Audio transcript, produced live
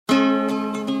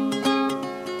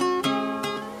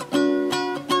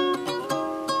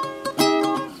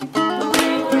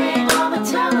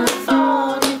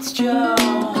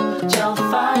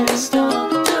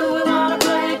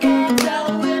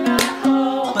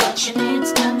what she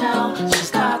needs to know.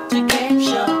 She's got the game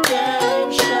show,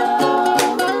 game show,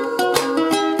 game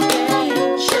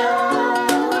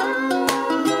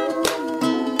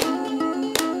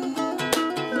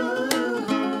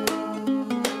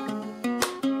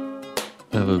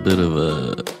I have a bit of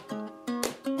a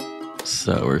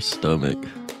sour stomach.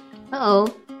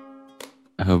 Oh,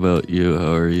 How about you?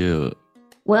 How are you?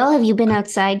 well, have you been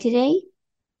outside today?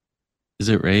 Is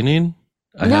it raining?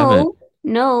 I haven't. No,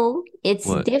 no, it's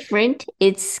What? different.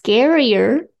 It's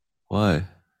scarier. Why?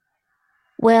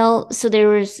 Well, so there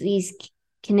was these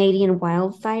Canadian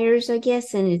wildfires, I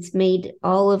guess, and it's made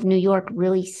all of New York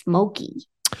really smoky.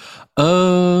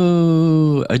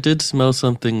 Oh, I did smell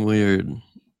something weird.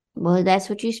 Well, that's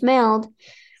what you smelled.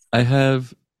 I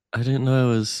have, I didn't know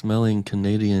I was smelling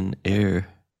Canadian air.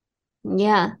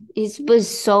 Yeah, it was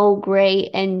so gray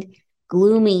and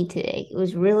gloomy today. It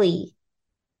was really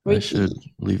I should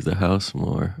freaky. leave the house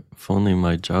more. If only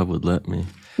my job would let me.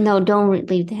 No, don't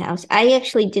leave the house. I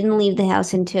actually didn't leave the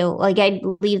house until, like, I'd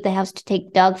leave the house to take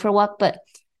the dog for a walk, but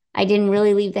I didn't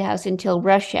really leave the house until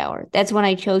rush hour. That's when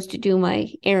I chose to do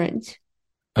my errands.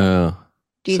 Oh,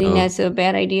 Do you think so, that's a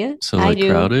bad idea? so I like do.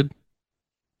 crowded?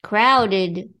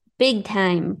 Crowded, big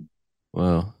time.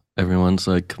 Well, everyone's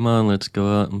like, come on, let's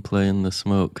go out and play in the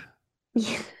smoke.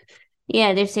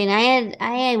 Yeah, they're saying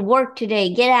I had work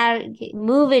today. Get out,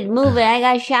 move it, move it. I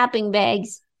got shopping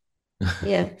bags.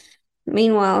 Yeah.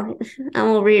 Meanwhile, I'm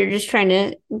over here just trying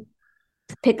to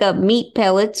pick up meat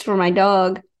pellets for my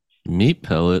dog. Meat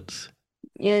pellets?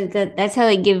 Yeah, that's how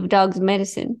they give dogs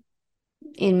medicine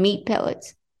in meat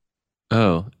pellets.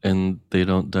 Oh, and they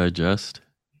don't digest?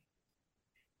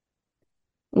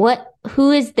 What?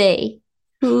 Who is they?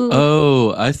 Who?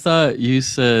 Oh, I thought you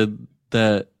said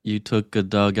that you took a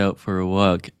dog out for a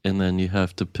walk and then you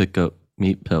have to pick up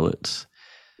meat pellets.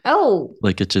 Oh,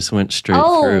 Like it just went straight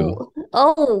through,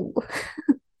 oh,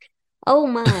 oh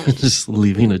my. just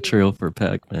leaving a trail for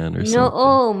Pac-Man or No, something.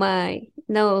 oh my.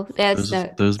 No, that's Those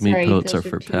not. those meat Sorry, pellets are those are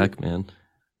for two. Pac-Man.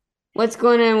 What's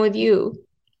going on with you?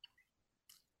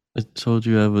 I told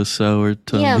you I have a sour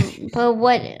Yeah, tummy. but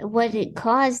what it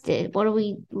caused it? What do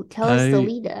we tell us the I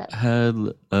lead up? had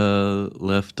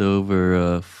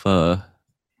leftover pho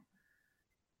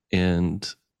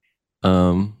and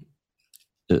um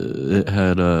it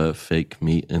had fake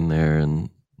meat in there and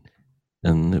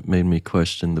it made me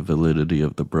question the validity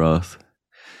of the broth.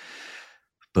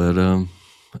 But I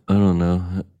don't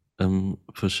know. I'm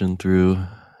pushing through.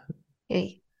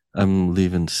 Hey, I'm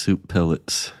leaving soup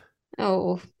pellets.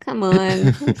 oh, come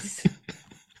on.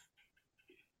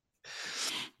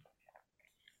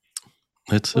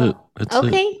 That's it. Well, That's it.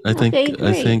 okay, I okay, think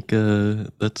I great. think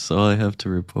that's all I have to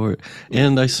report.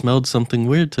 And I smelled something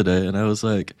weird today and I was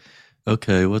like,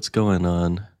 okay, what's going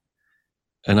on?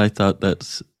 And I thought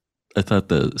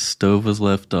the stove was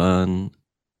left on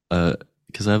uh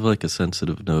because I have like a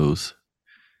sensitive nose.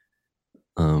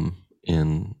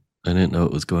 And I didn't know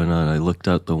what was going on. I looked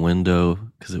out the window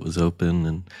because it was open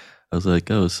and I was like,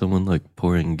 oh, is someone like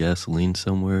pouring gasoline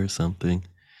somewhere or something?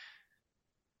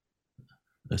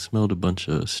 I smelled a bunch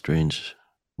of strange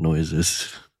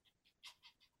noises.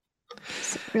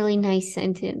 It's a really nice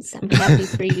sentence. I'm happy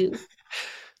for you.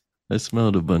 I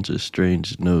smelled a bunch of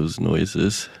strange nose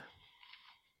noises.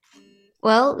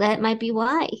 Well, that might be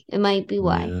why. It might be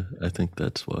why. Yeah, I think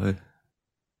that's why.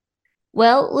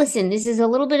 Well, listen, this is a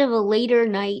little bit of a later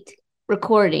night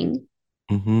recording,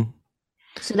 Mm-hmm.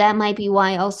 so that might be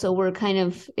why also we're kind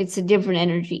of it's a different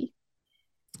energy.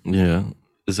 Yeah.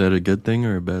 Is that a good thing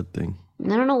or a bad thing?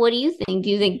 I don't know, what do you think? Do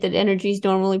you think that energy is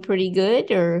normally pretty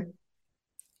good or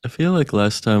I feel like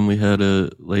last time we had a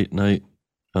late night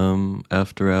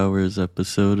after hours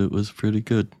episode, it was pretty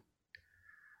good.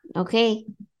 okay?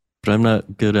 But I'm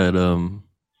not good at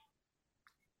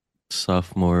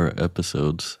sophomore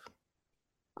episodes.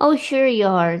 Oh, sure you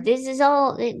are. This is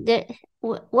all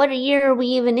what a year are we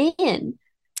even in?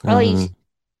 Probably Uh,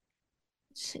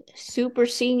 super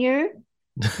senior?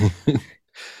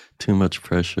 Too much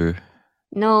pressure.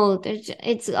 No,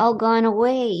 it's all gone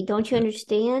away. Don't you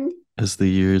understand? As the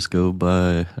years go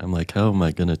by, I'm like, how am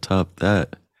I gonna top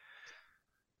that?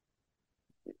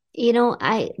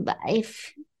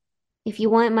 If you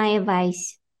want my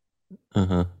advice,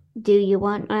 Uh-huh. do you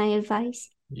want my advice?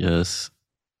 Yes.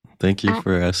 Thank you I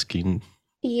for asking.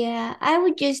 Yeah, I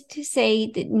would just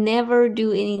say that never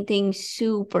do anything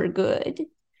super good.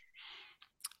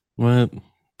 What? You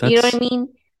know what I That's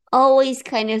mean? Always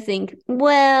kind of think,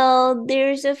 well,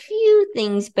 there's a few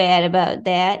things bad about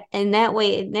that, and that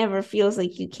way it never feels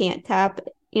like you can't top it.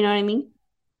 You know what I mean?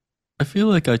 I feel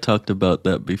like I talked about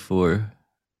that before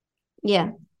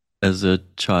Yeah. as a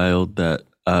child that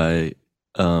I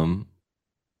um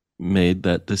made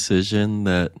that decision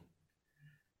that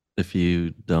if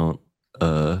you don't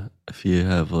if you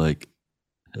have like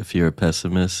if you're a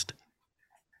pessimist,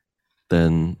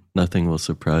 then nothing will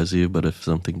surprise you, but if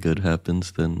something good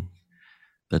happens, then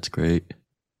that's great.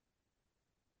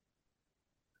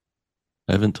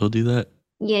 I haven't told you that.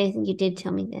 Yeah, I think you did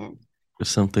tell me that. If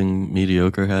something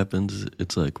mediocre happens,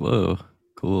 it's like, whoa,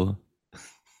 cool.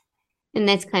 And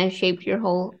that's kind of shaped your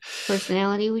whole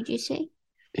personality, would you say?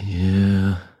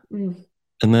 Yeah. Mm.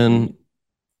 And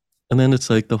then it's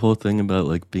like the whole thing about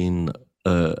like being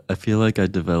I feel like I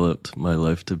developed my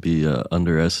life to be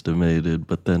underestimated,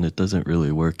 but then it doesn't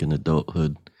really work in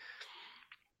adulthood.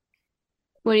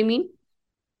 What do you mean?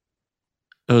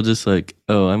 Oh, just like,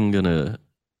 oh, I'm gonna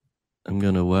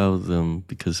wow them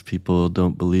because people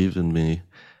don't believe in me.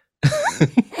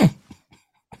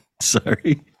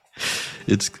 Sorry.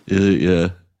 It's yeah.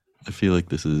 I feel like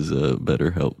this is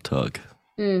better help talk.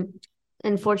 Mm.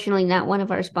 Unfortunately, not one of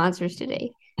our sponsors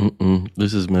today.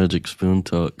 This is Magic Spoon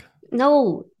talk.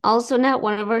 No, also not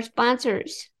one of our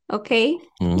sponsors. Okay,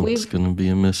 Well, it's gonna be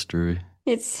a mystery.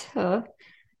 it's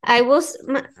I will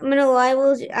Manolo,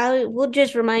 I will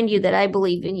just remind you that I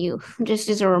believe in you, just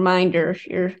as a reminder,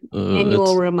 your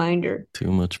annual It's reminder.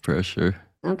 too much pressure.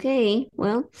 Okay,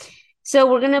 well, so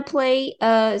we're gonna play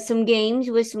some games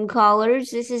with some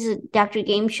callers. This is a Dr.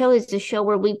 Game Show. It's the show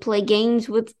where we play games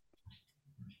with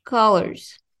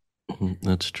callers.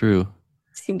 That's true.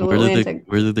 Seemed a little anti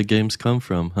Where did the games come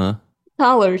from, huh?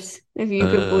 callers, if you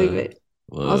could believe it.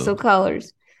 Whoa. Also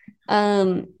callers.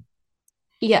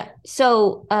 Yeah.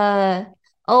 So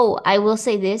oh, I will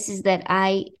say this is that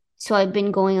I've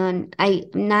been going on I'm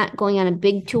not going on a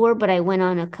big tour, but I went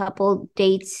on a couple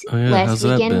dates Oh yeah, last how's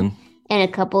that weekend been? and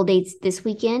a couple dates this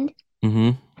weekend.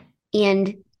 Mm-hmm.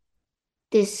 And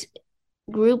this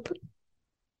group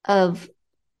of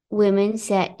women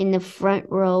sat in the front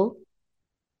row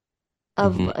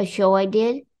of Mhm. a show I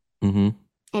did, Mm-hmm.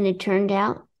 and it turned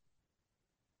out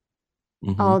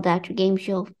Mm-hmm. all Dr. Game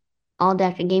Show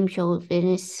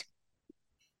fitness.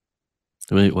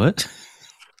 Wait, what?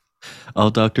 All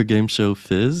Dr. Game Show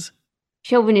Fizz?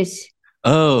 Chauvinist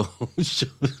Oh,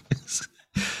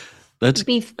 that's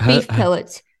beef how,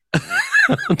 pellets.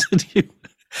 how did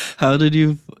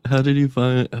you how did you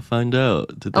find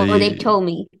out? Did Oh, they told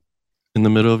me. in the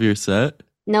middle of your set?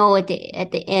 No, at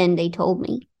the end they told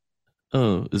me.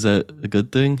 Oh, is that a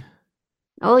good thing?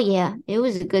 Oh yeah, it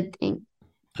was a good thing.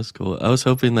 That's cool. I was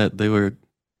hoping that they were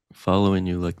following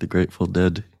you like the Grateful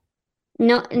Dead.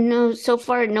 No, so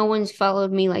far no one's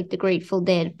followed me like the Grateful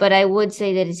Dead, but I would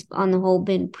say that it's on the whole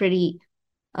been pretty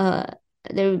uh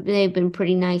they've been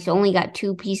pretty nice. Only got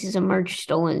 2 pieces of merch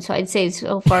stolen, so I'd say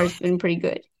so far it's been pretty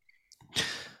good.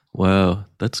 Wow,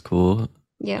 that's cool.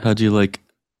 Yeah. How'd you like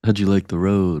the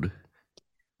road?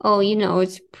 Oh,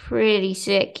 it's pretty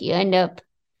sick. You end up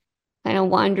kind of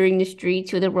wandering the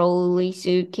streets with a rolly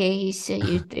suitcase, and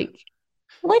you think,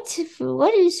 what's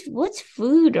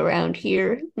food around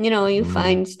here? You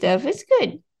find stuff. It's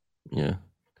good. Yeah.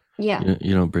 Yeah.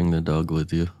 You don't bring the dog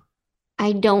with you.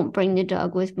 I don't bring the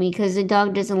dog with me because the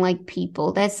dog doesn't like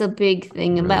people. That's the big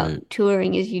thing about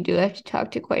touring is you do have to talk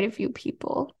to quite a few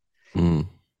people. Mm.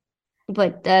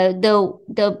 But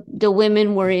the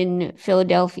women were in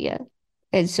Philadelphia,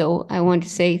 and so I want to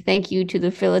say thank you to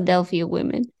the Philadelphia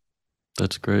women.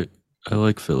 That's great. I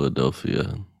like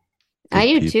Philadelphia. I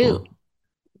do Good too. people.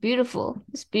 Beautiful.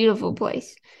 It's a beautiful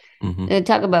place. Mhm.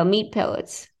 Talk about meat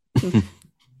pellets.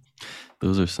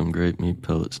 Those are some great meat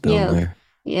pellets down Yeah. there.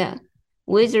 Yeah.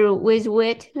 Whiz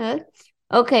wit, huh?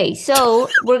 Okay, so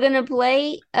we're gonna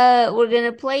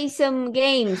play some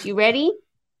games. You ready?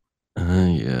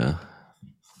 Yeah.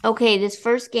 Okay, this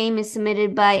first game is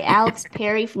submitted by Alex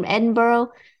Perry from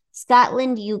Edinburgh,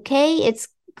 Scotland, UK. It's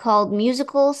called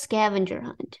Musical Scavenger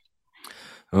Hunt.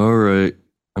 All right.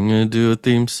 I'm going to do a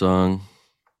theme song.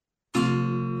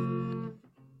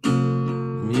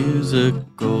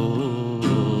 Musical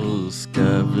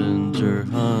scavenger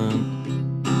hunt.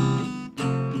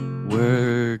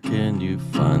 Where can you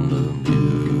find the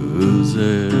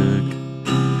music?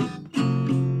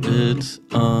 It's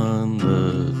on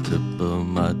the tip of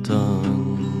my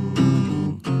tongue.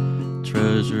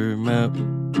 Treasure map,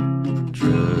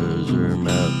 treasure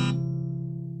map.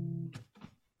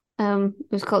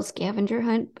 It was called Scavenger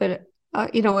Hunt, but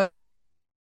you know what?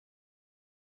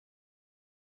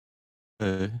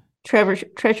 Okay.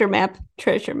 Treasure map.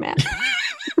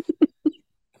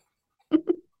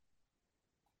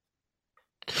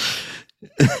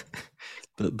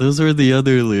 Those are the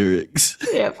other lyrics.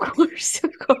 Yeah, of course.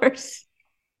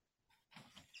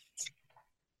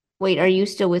 Wait, are you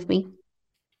still with me?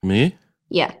 Me?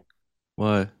 Yeah.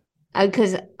 Why?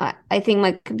 Because I think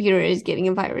my computer is getting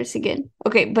a virus again.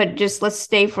 Okay, but just let's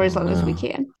stay for as Oh, long as we no.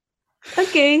 can.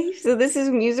 Okay, so this is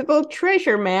musical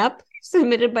treasure map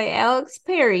submitted by Alex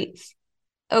Perry.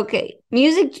 Okay,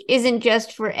 music isn't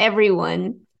just for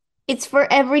everyone, it's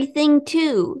for everything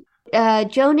too.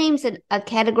 Joe names a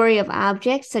category of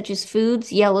objects such as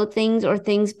foods, yellow things, or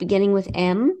things beginning with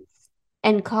M,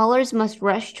 and callers must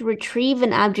rush to retrieve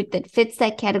an object that fits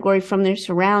that category from their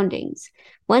surroundings.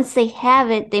 Once they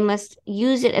have it, they must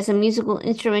use it as a musical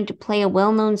instrument to play a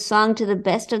well known song to the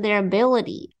best of their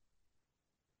ability.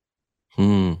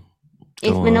 Hmm.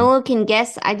 If Go on. Manolo can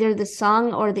guess either the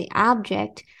song or the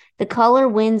object, the caller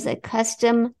wins a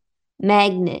custom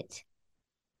magnet.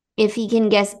 If he can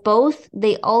guess both,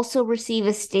 they also receive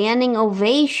a standing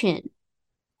ovation.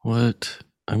 What?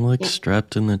 I'm like Yeah.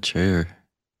 strapped in the chair.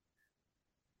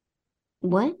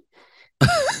 What?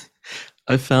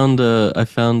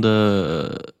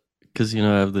 because I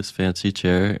have this fancy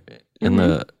chair and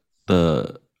Mhm.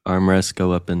 the armrests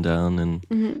go up and down and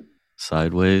Mhm.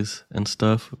 sideways and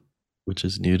stuff, which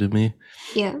is new to me.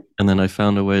 Yeah. And then I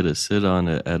found a way to sit on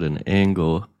it at an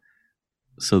angle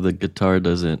so the guitar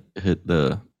doesn't hit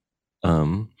the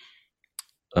um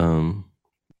um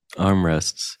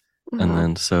armrests. And Uh-huh.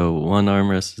 then so one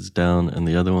armrest is down and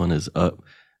the other one is up.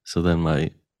 So then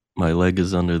my leg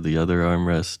is under the other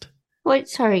armrest. What?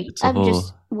 Sorry, It's a whole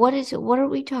what is it? What are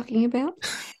we talking about?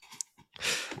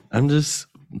 I'm just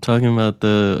talking about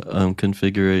the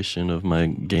configuration of my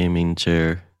gaming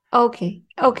chair. Okay.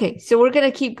 Okay. So we're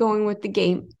gonna keep going with the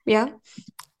game. Yeah.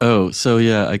 Oh, so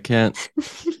yeah, I can't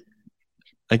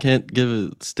give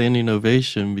a standing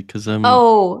ovation because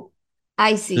Oh,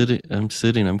 I see.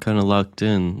 sitting, I'm kind of locked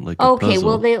in like a Okay.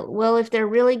 puzzle. Well, if they're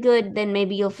really good, then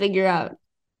maybe you'll figure out.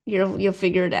 You'll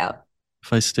figure it out.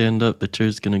 If I stand up, the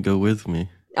chair's gonna go with me.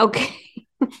 Okay.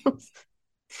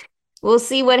 We'll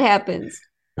see what happens.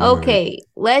 All right. Okay,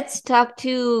 let's talk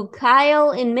to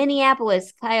Kyle in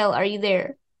Minneapolis. Kyle, are you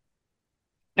there?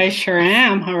 I sure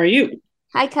am. How are you?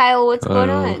 Hi, Kyle. What's going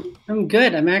Kyle. on? I'm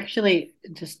good. I'm actually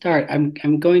to start. I'm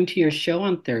going to your show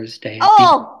on Thursday.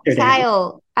 Oh, Yesterday.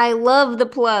 Kyle, I love the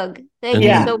plug. Thank And you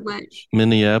Yeah. so much.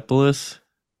 Minneapolis?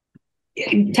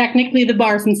 Technically, the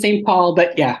bar's in St. Paul,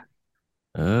 but yeah.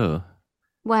 Oh.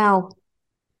 Wow.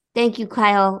 Thank you,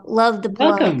 Kyle. Love the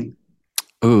plug. Welcome.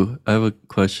 Oh, I have a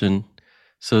question.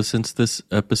 So since this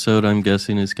episode I'm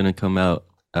guessing is gonna come out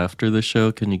after the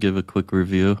show, can you give a quick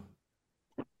review?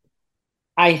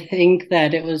 I think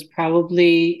that it was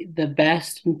probably the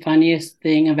best and funniest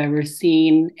thing I've ever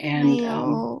seen, and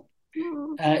Kyle.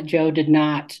 Joe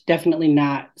definitely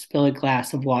not spill a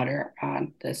glass of water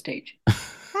on the stage.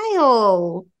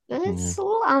 Kyle. That's a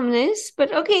little ominous,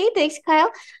 but okay. Thanks, Kyle.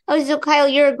 Oh, so Kyle,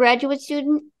 you're a graduate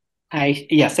student?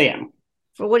 Yes, I am.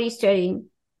 For what are you studying?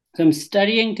 So I'm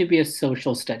studying to be a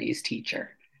social studies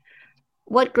teacher.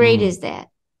 What grade is that?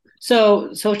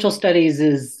 So social studies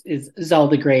is all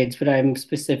the grades, but I'm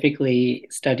specifically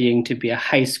studying to be a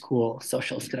high school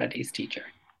social studies teacher.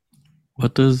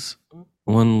 What does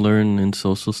one learn in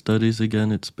social studies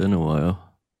again? It's been a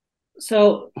while.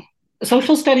 So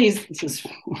social studies, this is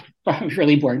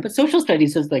really boring, but social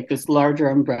studies is like this larger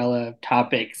umbrella of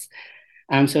topics.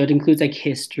 So it includes like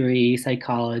history,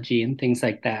 psychology, and things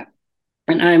like that.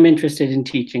 And I'm interested in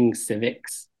teaching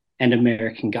civics and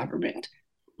American government.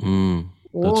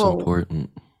 That's Whoa. important.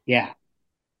 Yeah,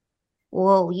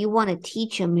 Whoa, you want to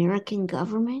teach American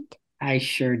government? I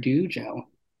sure do, Joe.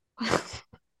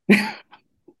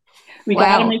 We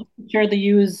gotta Wow. make sure the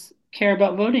U's care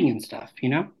about voting and stuff, you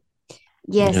know?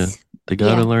 Yes. Yeah. They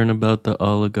gotta Yeah. learn about the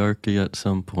oligarchy at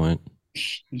some point.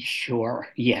 Sure,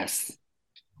 yes.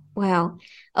 Wow.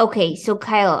 Okay, so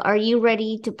Kyle, are you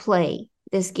ready to play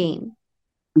this game?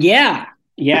 Yeah,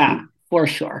 for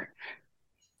sure.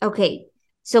 Okay,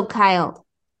 so Kyle,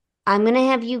 I'm gonna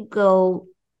have you go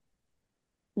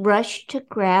rush to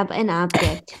grab an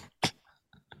object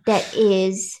that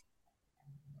is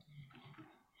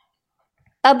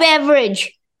a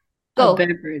beverage. Go, A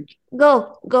beverage.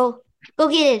 go, go, go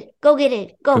get it. Go get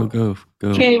it. Go. Go.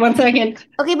 Okay, 1 second.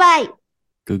 Okay, bye.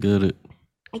 Go get it.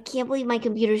 I can't believe my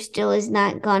computer still has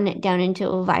not gone down into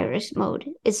a virus mode.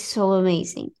 It's so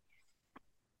amazing.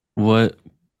 What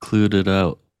clued it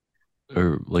out?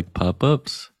 Or like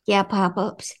pop-ups? Yeah,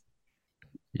 pop-ups.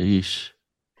 Yeesh.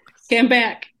 Okay, I'm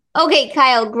back. Okay,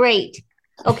 Kyle, great.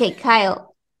 Okay,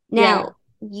 Kyle, now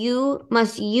you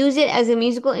must use it as a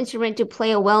musical instrument to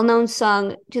play a well-known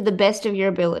song to the best of your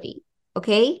ability.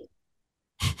 Okay?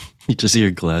 You just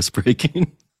hear glass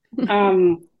breaking.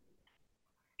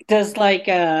 Does like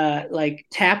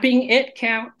tapping it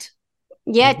count?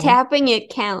 Yeah, Mhm. tapping it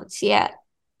counts. Yeah.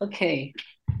 Okay.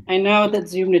 I know that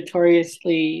Zoom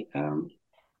notoriously Mm.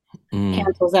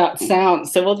 cancels out sound,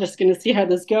 so we're just gonna see how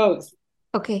this goes.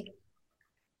 Okay.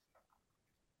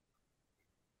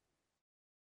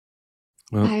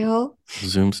 Well, Kyle,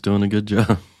 Zoom's doing a good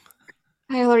job.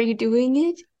 Kyle, are you doing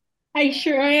it? I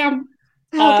sure am.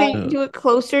 Kyle, can Uh, you do it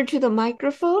closer to the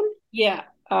microphone? Yeah.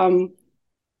 I'm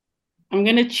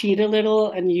gonna cheat a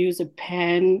little and use a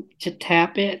pen to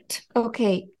tap it.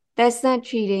 Okay, that's not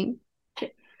cheating.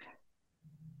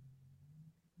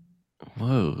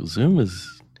 Whoa, Zoom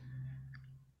is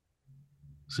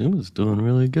doing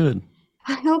really good.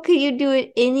 Kyle, can you do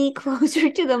it any closer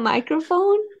to the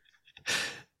microphone?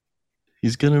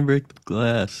 He's gonna break the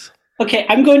glass. Okay,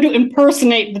 I'm going to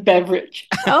impersonate the beverage.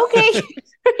 Okay,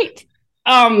 great.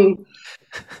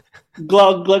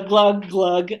 Glug glug glug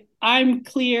glug. I'm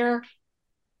clear.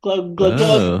 Glug glug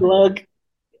glug Oh, glug.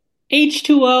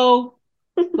 H2O.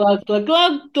 Glug glug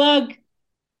glug glug.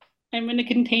 I'm in a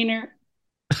container.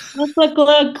 Glug glug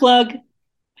glug glug.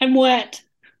 I'm wet.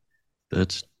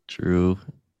 that's true.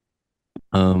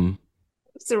 Um,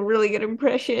 It's a really good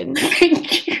impression.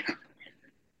 Thank you.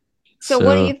 So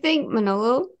what do so you think,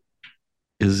 Manolo?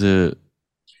 is it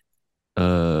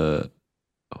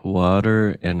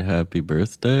water and happy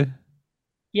birthday?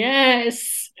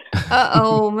 Yes.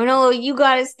 Uh-oh, Manolo, you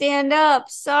gotta stand up.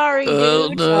 Sorry, Oh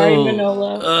dude. Sorry, no.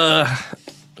 Manolo.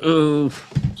 Oh.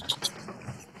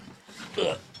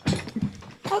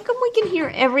 How come we can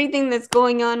hear everything that's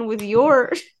going on with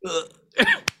yours?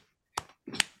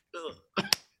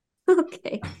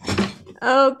 Okay.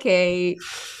 Okay.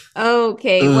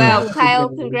 Okay. Wow, Ugh. Kyle,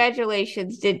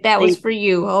 congratulations. That was Thank for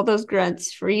you. All those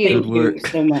grunts for you. Good Thank you work.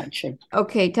 so much.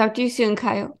 Okay, talk to you soon,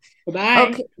 Kyle. Goodbye.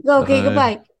 Okay, Bye.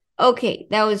 goodbye. Okay,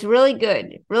 that was really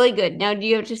good. Really good. Now do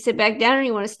you have to sit back down or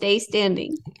you want to stay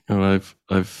standing? Oh,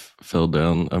 I've fell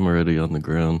down. I'm already on the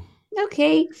ground.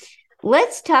 Okay.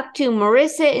 Let's talk to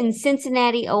Marissa in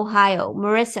Cincinnati, Ohio.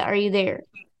 Marissa, are you there?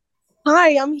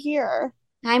 Hi, I'm here.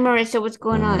 Hi, Marissa. What's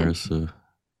going on? Marissa.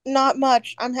 Not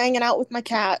much. I'm hanging out with my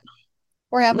cat.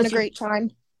 We're having What's a your- great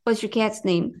time. What's your cat's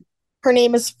name? Her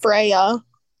name is Freya,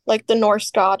 like the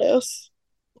Norse goddess.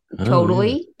 Oh,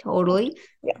 Totally.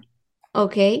 Yeah.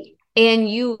 Okay. And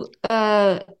you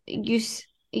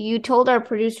told our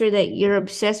producer that you're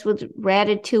obsessed with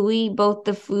Ratatouille, both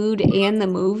the food and the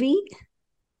movie?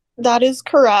 That is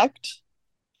correct.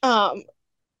 I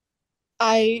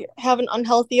have an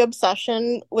unhealthy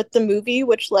obsession with the movie,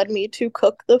 which led me to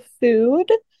cook the food,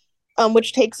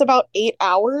 which takes about 8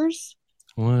 hours,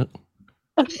 What?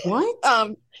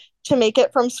 What? to make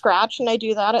it from scratch, and I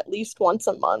do that at least once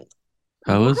a month.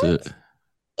 How is What? it?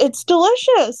 It's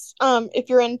delicious. If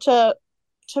you're into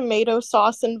tomato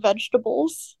sauce and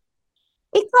vegetables.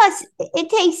 It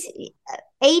takes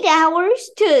 8 hours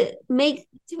to make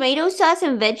tomato sauce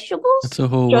and vegetables? It's a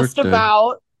whole Just workday.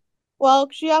 about. Well,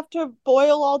 'cause you have to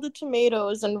boil all the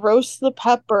tomatoes and roast the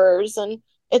peppers, and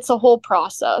it's a whole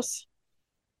process.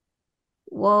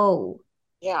 Whoa.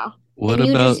 Yeah. What And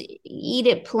you about just eat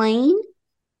it plain?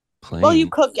 Well, you plain?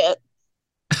 cook it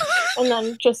and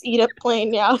then just eat it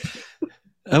plain. Yeah.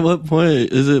 At what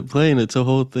point is it plain? It's a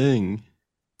whole thing.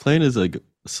 Plain is like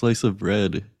a slice of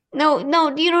bread. No,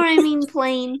 do you know what I mean?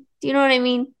 Plain. Do you know what I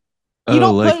mean? You Oh,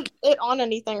 don't like put it on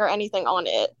anything or anything on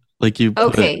it. you put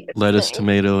Okay. lettuce, Thing.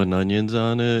 tomato, and onions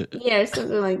on it, Yeah,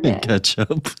 something like and that.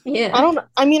 ketchup. Yeah.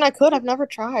 I mean, I could. I've never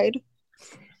tried.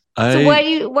 So why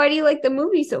do you like the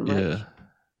movie so much?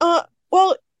 Yeah.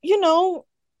 Well,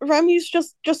 Remy's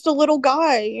just a little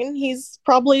guy, and he's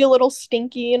probably a little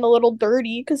stinky and a little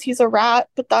dirty because he's a rat,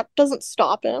 but that doesn't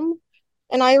stop him.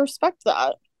 And I respect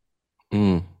that.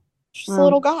 Mm. Just a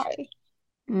little guy.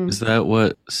 Is that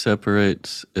what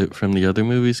separates it from the other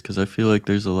movies? Because I feel like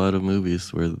there's a lot of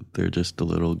movies where they're just a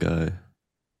little guy.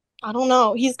 I don't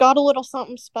know. He's got a little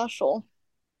something special.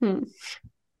 Hmm.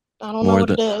 I don't know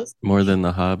what it is. More than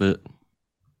The Hobbit,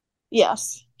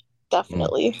 Yes,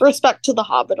 definitely. Respect to the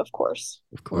Hobbit, of course.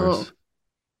 of course. Whoa.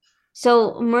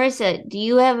 So, Marissa, do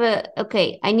you have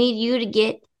okay, I need you to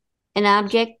get an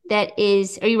object that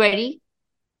is, are you ready?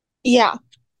 Yeah.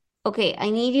 Okay,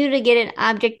 I need you to get an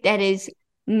object that is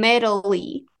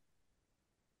metally.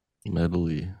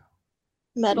 Medley.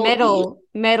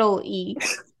 Metal-y.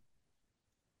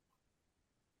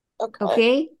 Okay.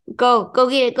 Okay? Go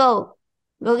get it, go.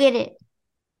 Go get it.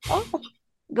 Oh,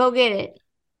 Go get it.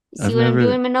 You see I've what I'm never-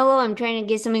 doing, Manolo? I'm trying to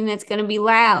get something that's going to be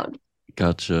loud.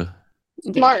 Gotcha.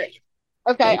 Okay. smart. Okay,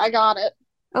 Okay. I got it.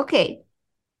 Okay.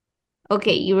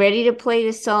 Okay, you ready to play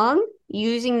the song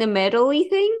using the metally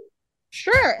thing?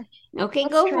 Sure. Okay,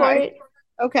 Let's go try. for it.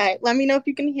 Okay, let me know if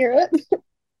you can hear it.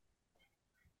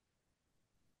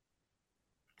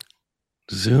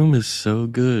 Zoom is so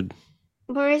good.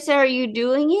 Marissa, are you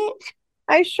doing it?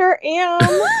 I sure am.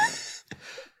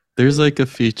 There's like a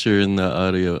feature in the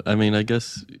audio. I mean, I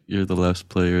guess you're the last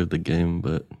player of the game,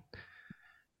 but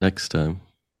next time.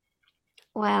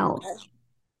 Wow.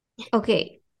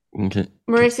 Okay. Okay.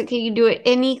 Marissa, can you do it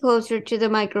any closer to the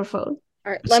microphone?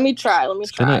 All right, let me try. Let me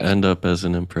It's gonna try. end up as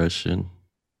an impression.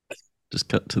 Just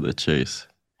cut to the chase.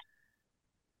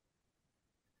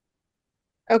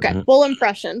 Okay, Yeah. full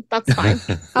impression. That's fine.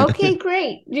 Okay,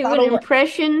 great. Do an That'll work.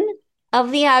 impression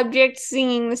of the object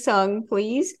singing the song,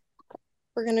 please.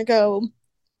 We're gonna go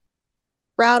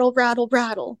rattle, rattle,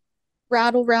 rattle,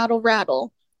 rattle, rattle,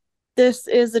 rattle. This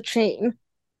is a chain.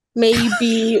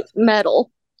 Maybe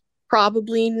metal.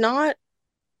 Probably not.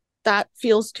 That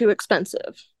feels too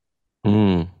expensive.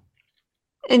 Mm.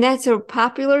 And that's a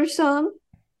popular song?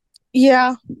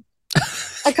 Yeah,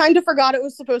 I kind of forgot it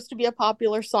was supposed to be a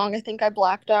popular song. I think I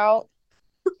blacked out.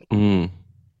 Mm.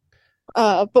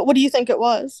 But what do you think it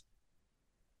was?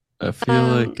 I feel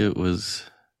like it was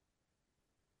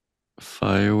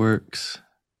Fireworks.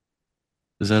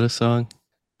 Is that a song?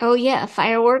 Oh yeah,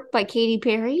 Firework by Katy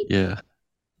Perry. Yeah.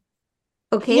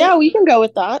 Okay. Yeah, we can go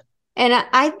with that. And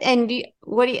I think it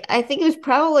was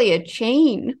probably a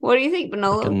chain. What do you think,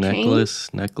 Manolo? Like a Chain?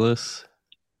 necklace,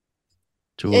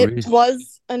 jewelry. It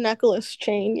was a necklace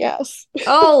chain, yes.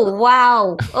 Oh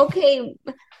wow. Okay.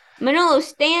 Manolo,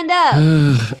 stand up. All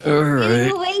Get an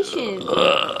right. ovation.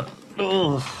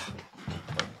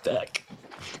 Back.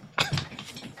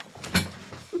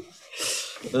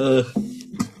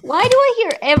 Why do I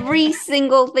hear every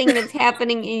single thing that's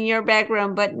happening in your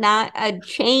background, but not a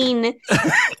chain?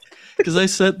 Because I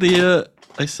set the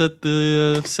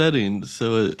settings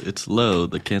so it's low.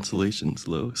 The cancellation's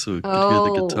low, so we can hear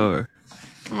the Oh. guitar.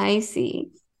 I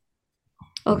see.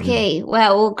 Okay.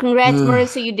 Wow. Well, congrats,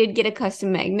 Marissa. You did get a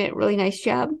custom magnet. Really nice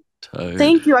job. Tired.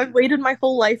 Thank you. I've waited my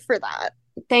whole life for that.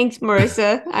 Thanks,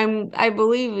 Marissa. I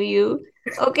believe you.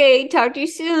 Okay. Talk to you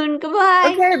soon.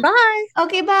 Goodbye. Okay, bye.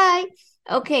 Okay. Bye.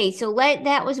 Okay. So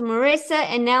that was Marissa,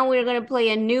 and now we're gonna play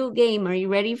a new game. Are you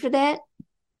ready for that?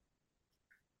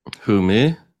 Who,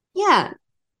 me? Yeah.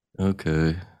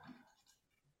 Okay.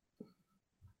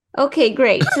 Okay,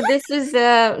 great. So this is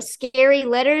Scary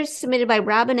Letters submitted by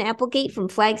Robin Applegate from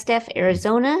Flagstaff,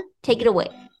 Arizona. Take it away.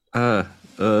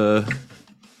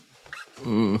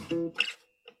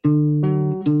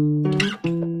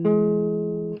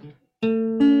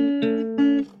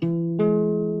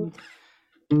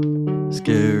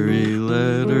 Scary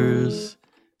letters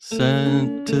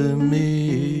sent to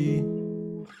me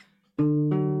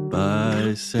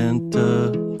by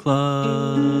Santa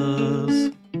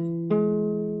Claus.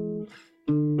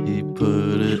 He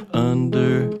put it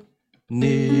underneath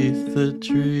the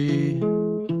tree,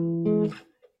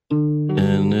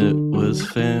 and it was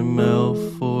fan mail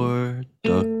for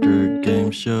Dr.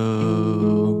 Game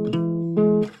Show.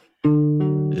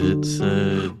 It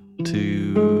said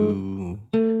to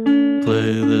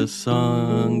play the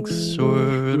songs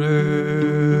shorter.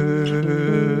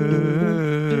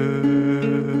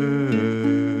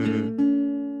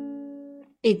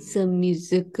 It's a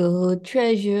musical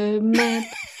treasure map.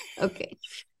 Okay.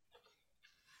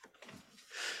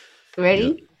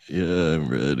 Ready? Yeah, I'm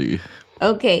ready.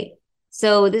 Okay.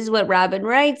 So this is what Robin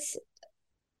writes.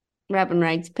 Robin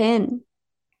writes pen.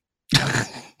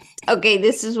 Okay,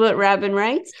 this is what Robin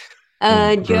writes.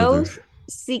 Oh, Joe brother.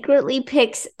 secretly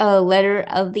picks a letter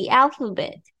of the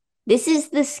alphabet. This is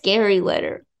the scary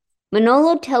letter.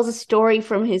 Manolo tells a story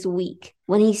from his week.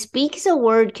 When he speaks a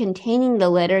word containing the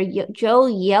letter, Joe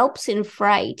yelps in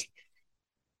fright,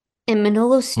 and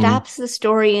Manolo stops the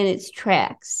story in its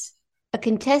tracks. A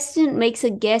contestant makes a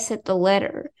guess at the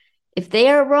letter. If they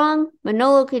are wrong,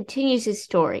 Manolo continues his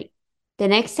story. The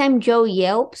next time Joe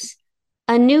yelps,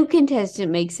 a new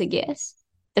contestant makes a guess.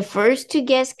 The first to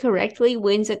guess correctly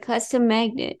wins a custom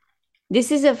magnet.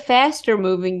 This is a faster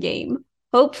moving game.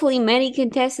 Hopefully, many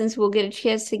contestants will get a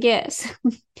chance to guess.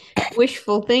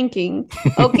 Wishful thinking.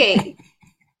 Okay.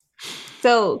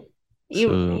 So,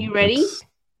 you ready?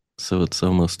 So it's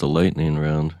almost a lightning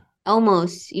round.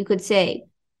 Almost, you could say.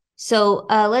 So,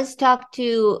 let's talk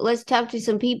to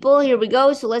some people. Here we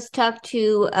go. So let's talk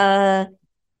to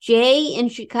Jay in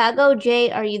Chicago. Jay,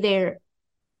 are you there?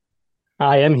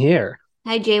 I am here.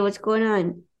 Hi, Jay. What's going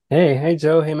on? Hey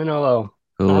Joe, hey Manolo.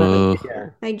 Hello.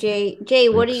 Here. Hi, Jay. Jay,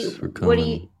 what do Thanks for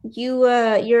you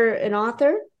you're an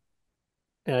author?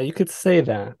 You could say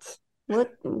that.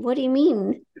 What do you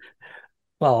mean?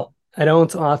 Well, I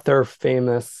don't author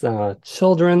famous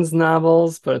children's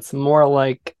novels, but it's more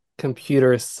like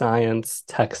computer science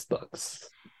textbooks.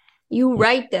 You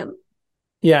write them.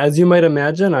 Yeah, as you might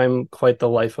imagine, I'm quite the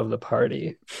life of the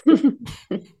party.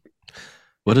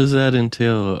 What does that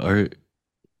entail? Are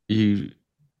you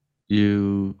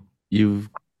you've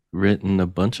written a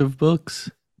bunch of books?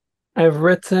 I've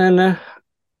written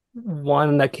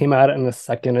one that came out in the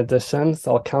second edition,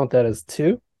 so I'll count that as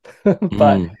two. But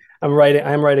Mm, I'm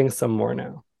writing some more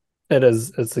now.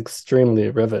 It's extremely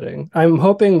riveting. I'm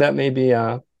hoping that maybe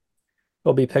it'll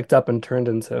be picked up and turned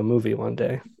into a movie one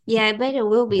day. Yeah, I bet it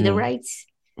will be. The Yeah. rights.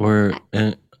 or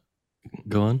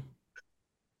go on.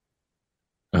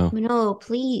 Oh, Manolo,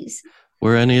 please.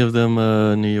 were any of them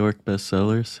New York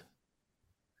bestsellers?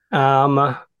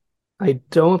 I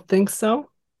don't think so,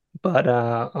 but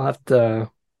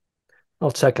I'll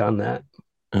check on that.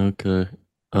 Okay.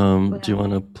 Do you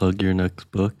want to plug your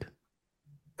next book?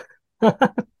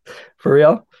 For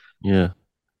real? Yeah.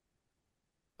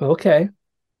 Okay.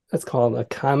 It's called A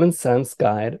Common Sense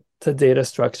Guide to Data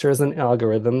Structures and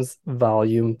Algorithms,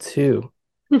 Volume 2.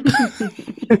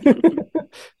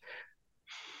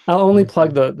 I'll only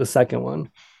plug the second one.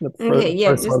 The Okay, yeah,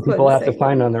 first just one plug people the have to second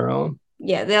find one. on their own.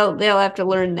 Yeah, they'll have to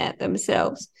learn that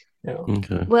themselves. Yeah.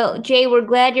 Okay. Well, Jay, we're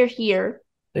glad you're here.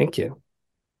 Thank you.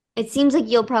 It seems like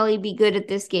you'll probably be good at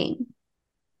this game.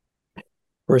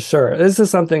 For sure. This is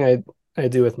something I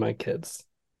do with my kids.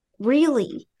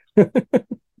 Really?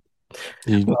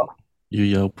 You Well, you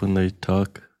yelp when they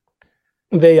talk.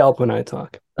 they yelp when I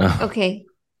talk. Oh, Okay.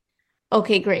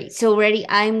 Okay, great. So ready?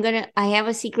 I have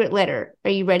a secret letter.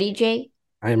 Are you ready, Jay?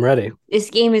 I am ready. This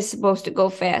game is supposed to go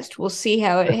fast. We'll see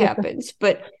how it happens.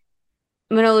 But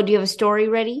Manolo, do you have a story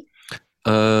ready?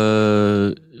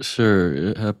 Sure.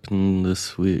 It happened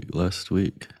last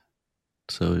week.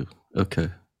 So, okay.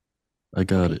 I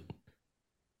got it.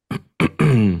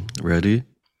 Ready?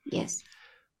 Yes.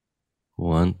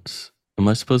 Once. Am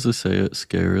I supposed to say it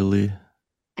scarily?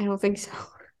 I don't think so.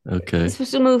 Okay. It's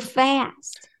supposed to move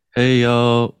fast. Hey,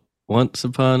 y'all. Once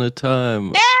upon a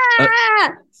time.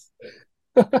 Ah!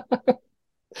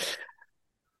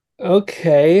 Okay.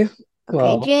 Okay,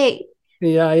 Well, Jay.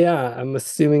 yeah. I'm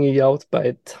assuming you yelped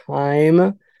by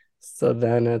time. So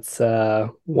then it's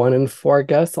 1 in 4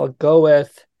 guess. I'll go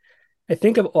with, I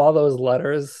think of all those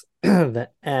letters, the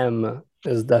M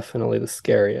is definitely the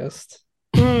scariest.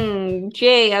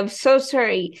 Jay, I'm so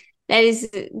sorry. That is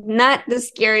not the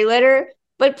scary letter,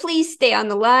 but please stay on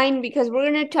the line because we're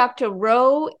going to talk to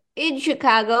Ro in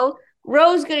Chicago.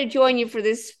 Ro's going to join you for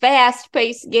this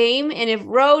fast-paced game, and if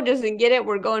Ro doesn't get it,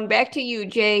 we're going back to you,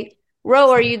 Jay.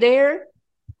 Ro, are you there?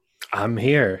 I'm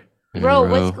here. Ro,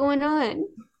 Ro. what's going on?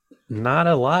 Not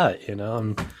a lot, you know.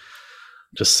 I'm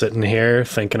just sitting here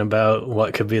thinking about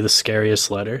what could be the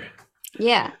scariest letter.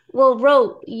 Yeah. Well,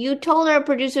 Ro, you told our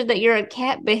producer that you're a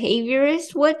cat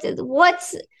behaviorist. What does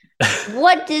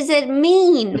it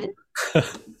mean?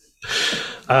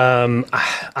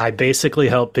 I basically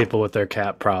help people with their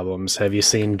cat problems. Have you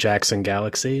seen Jackson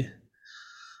Galaxy?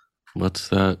 What's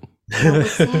that? No,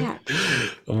 what's that?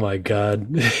 Oh my God.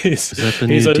 Is that the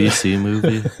new DC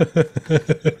movie?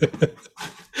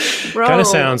 Bro. Kind of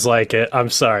sounds like it. I'm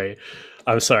sorry.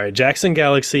 Jackson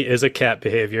Galaxy is a cat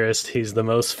behaviorist. He's the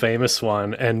most famous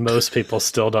one, and most people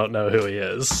still don't know who he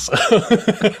is.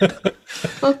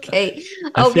 Okay.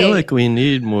 I feel Okay. like we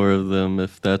need more of them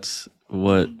if that's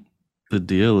what the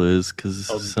deal is, because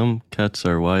Oh. some cats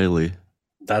are wily.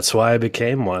 That's why I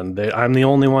became one. I'm the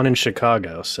only one in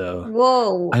Chicago, so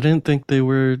Whoa. I didn't think they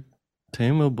were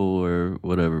tameable or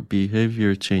whatever,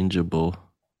 behavior changeable.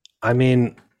 I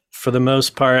mean, for the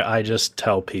most part, I just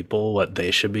tell people what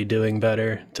they should be doing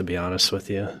better, to be honest with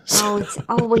you. Oh, it's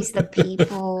always the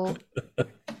people.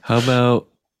 How about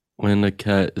when a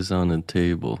cat is on a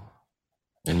table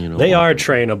and you know They are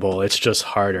trainable. It's just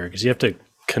harder because you have to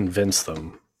convince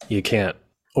them. You can't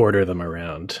order them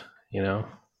around, you know?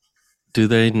 Do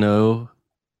they know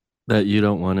that you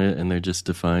don't want it and they're just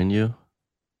defying you?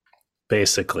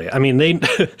 Basically. I mean,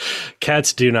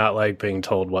 cats do not like being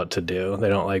told what to do. They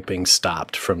don't like being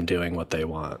stopped from doing what they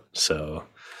want. So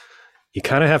you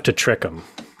kind of have to trick them.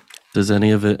 Does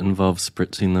any of it involve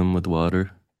spritzing them with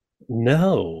water?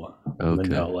 No, Okay.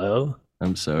 Manolo.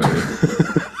 I'm sorry.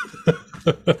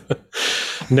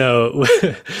 No,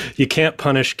 you can't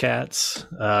punish cats.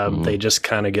 Mhm. They just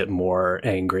kind of get more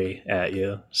angry at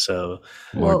you. So,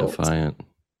 More Whoa. defiant.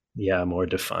 yeah, more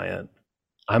defiant.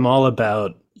 I'm all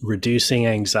about reducing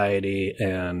anxiety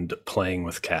and playing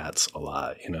with cats a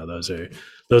lot. You know, those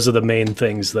are the main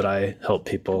things that I help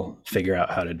people figure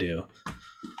out how to do.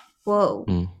 Whoa.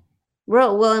 Mm.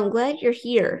 Ro, well, I'm glad you're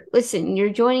here. Listen, you're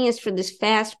joining us for this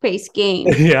fast-paced game.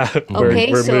 Yeah,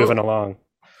 Okay, we're so- moving along.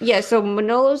 Yeah, so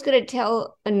Manolo's going to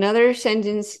tell another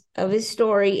sentence of his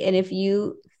story, and if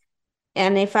you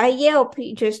And if I yelp,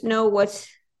 you just know what's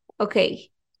okay.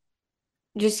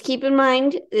 Just keep in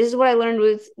mind, this is what I learned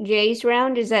with Jay's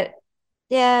round is that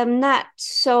yeah, I'm not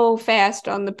so fast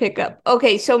on the pickup.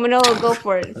 Okay, so Manolo, go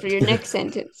for it for your next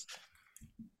sentence.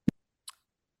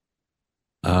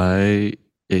 I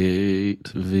ate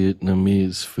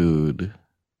Vietnamese food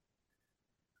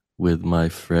with my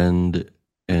friend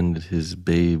and his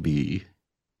baby.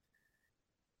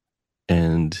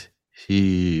 And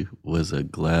he was a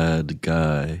glad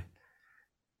guy.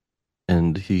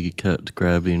 And he kept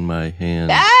grabbing my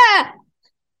hand. Ah!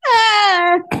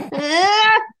 Ah!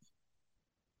 Ah!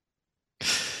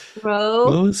 Bro.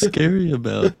 What was scary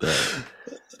about that?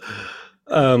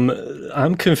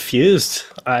 I'm confused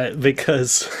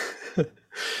because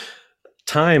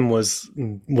time was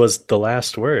the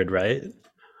last word, right?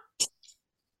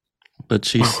 But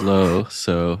she's slow,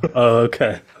 so Oh,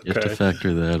 okay. you have to Okay.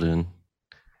 factor that in.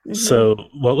 So,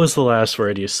 what was the last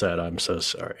word you said? I'm so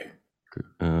sorry.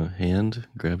 Hand,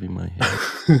 grabbing my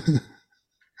hand.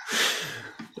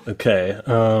 Okay.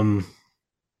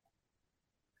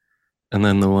 And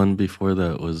then the one before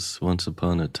that was Once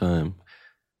Upon a Time.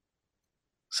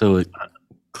 So it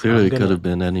clearly gonna- could have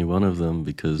been any one of them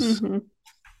because Mhm.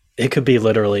 It could be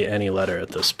literally any letter at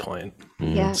this point.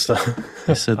 Yeah. So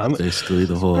I said I'm, basically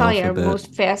the whole Probably our alphabet.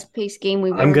 most fast-paced game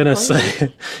we've I'm ever gonna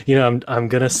played. say, I'm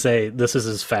gonna say this is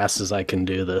as fast as I can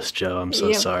do this, Joe. I'm so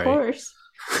Yeah, sorry. of course.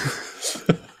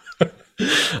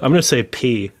 I'm gonna say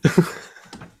P.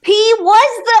 P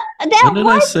was that When did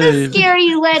I was say- the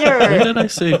scary When letter. did I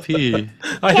say P?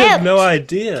 I have no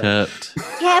idea. Kept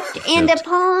Kept and Kept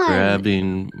upon.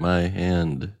 grabbing my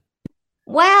hand.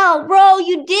 Wow, bro,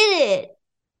 you did it.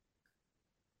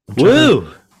 Woo!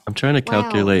 I'm trying to Wow.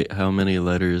 calculate how many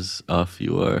letters off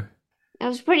you are. I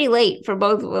was pretty late for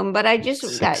both of them, but I just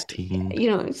got 16.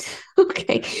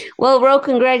 okay. Well, Ro,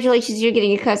 congratulations, you're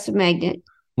getting a custom magnet.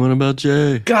 What about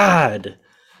Jay? God,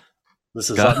 this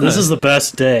God. is the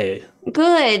best day.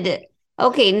 Good.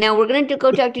 Okay, now we're gonna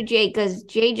go talk to Jay because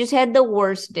Jay just had the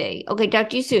worst day. Okay, talk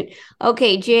to you soon.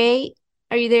 Okay, Jay,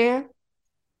 are you there?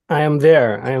 I am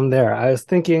there. I am there. I was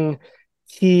thinking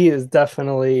he is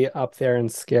definitely up there in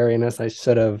scariness. I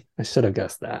should have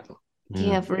guessed that.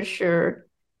 Yeah, for sure.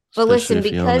 But Especially listen,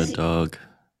 if you own a because dog.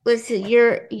 listen,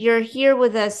 you're here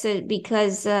with us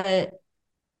because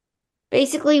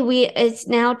basically it's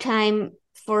now time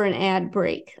for an ad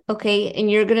break, okay? And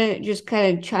you're gonna just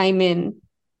kind of chime in,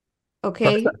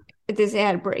 okay? At this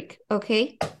ad break,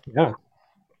 okay? Yeah.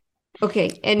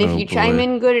 Okay, and if Oh, you chime boy.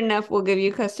 in good enough, we'll give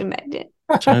you a custom magnet.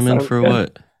 Chime in Sounds for good.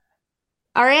 what?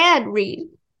 Our ad read,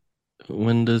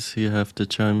 When does he have to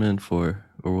chime in for?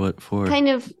 Or what for? kind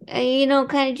of,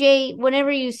 kind of Jay,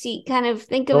 whenever you see, kind of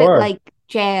think of it Sure. like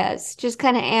jazz. Just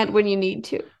kind of add when you need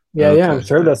to. Yeah, yeah. I'm Okay.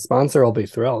 sure the sponsor will be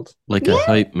thrilled. Like a Yeah.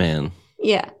 hype man.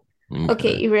 Yeah.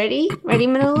 Okay, you ready? Ready,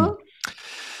 Manolo?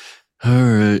 All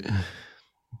right.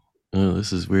 Oh,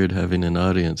 this is weird having an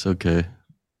audience. Okay.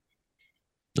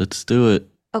 Let's do it.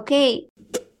 Okay.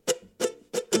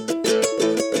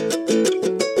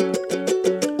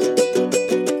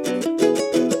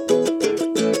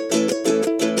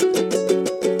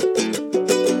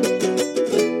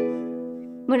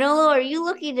 Manolo, are you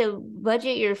looking to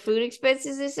budget your food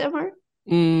expenses this summer?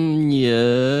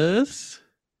 Yes.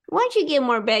 Why don't you get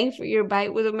more bang for your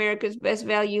bite with America's Best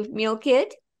Value Meal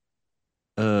Kit?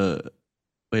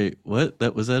 Wait, what?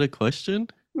 Was that a question?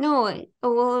 No,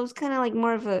 well, it was kind of like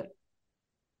more of a,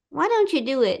 why don't you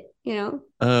do it?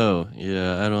 Oh,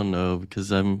 yeah, I don't know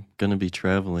because I'm gonna be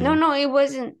traveling. No, it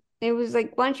wasn't. It was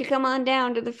like, why don't you come on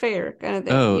down to the fair kind of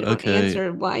thing. Oh, You don't okay.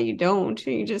 answer why you don't.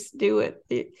 You just do it.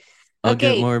 I'll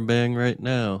get Okay. more bang right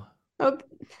now. Okay.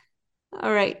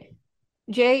 All right.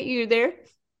 Jay, you there?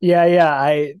 Yeah,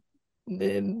 yeah.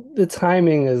 The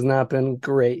timing has not been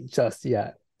great just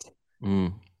yet.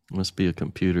 Must be a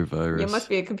computer virus. It must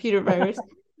be a computer virus.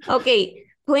 Okay.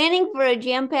 Planning for a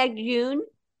jam-packed June?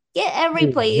 Get every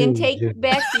plate and take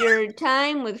back your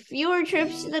time with fewer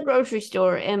trips to the grocery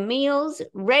store and meals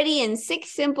ready in 6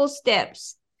 simple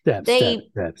steps. Steps.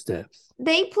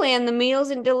 They plan the meals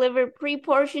and deliver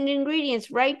pre-portioned ingredients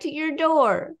right to your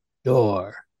door.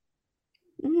 Door.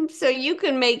 So you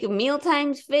can make meal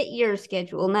times fit your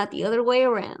schedule, not the other way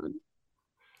around.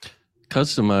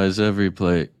 Customize every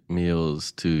plate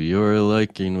meals to your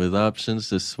liking with options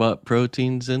to swap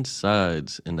proteins and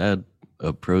sides and add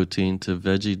a protein to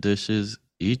veggie dishes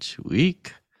each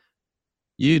week.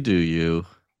 You do you.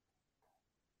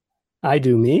 I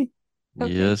do me.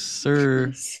 Okay. Yes, sir.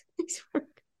 Nice work.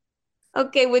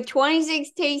 Okay, with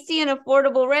 26 tasty and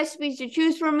affordable recipes to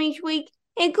choose from each week,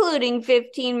 including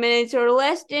 15 minutes or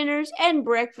less dinners and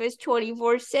breakfast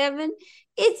 24/7.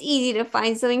 It's easy to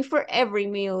find something for every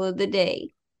meal of the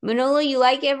day. Manolo, you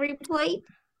like Every Plate?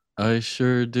 I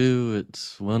sure do.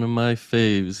 It's one of my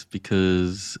faves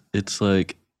because it's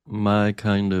like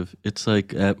it's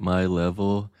like at my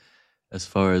level as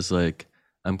far as like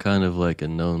I'm kind of like a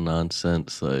no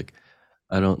nonsense, like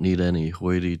I don't need any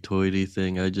hoity toity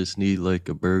thing. I just need like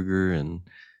a burger and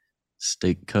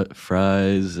steak cut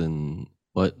fries and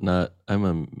whatnot. I'm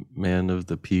a man of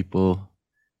the people.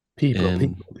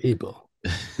 And- People.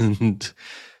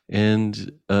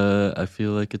 and I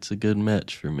feel like it's a good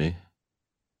match for me.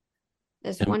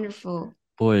 That's And- wonderful.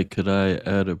 Boy, could I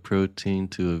add a protein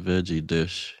to a veggie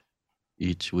dish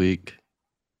each week.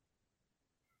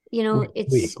 You know,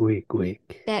 it's Week.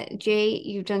 that Jay,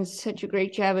 you've done such a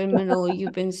great job, and Manolo,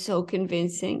 you've been so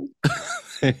convincing.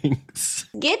 Thanks.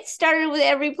 Get started with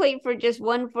Every Plate for just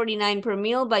 $1.49 per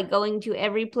meal by going to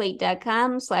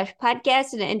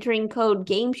everyplate.com/podcast and entering code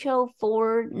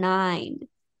GameShow49.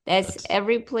 That's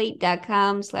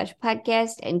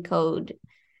everyplate.com/podcast and code.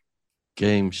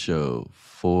 Game Show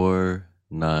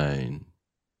 49.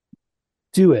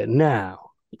 Do it now.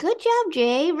 Good job,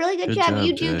 Jay. Really good Good job. job,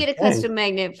 You do Jay. get a custom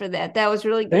magnet for that. That was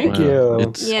really good. Thank Wow, you.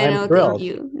 it's- Yeah, I'm no, thrilled. thank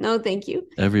you. No, thank you.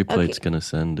 Every plate's gonna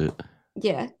send it.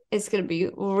 Yeah, it's gonna be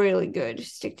really good.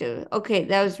 Stick to okay,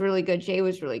 that was really good. Jay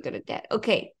was really good at that.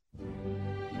 Okay.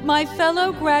 My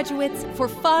fellow graduates, for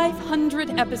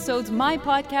 500 episodes, my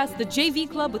podcast, The JV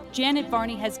Club with Janet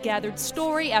Varney, has gathered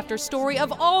story after story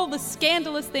of all the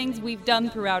scandalous things we've done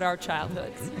throughout our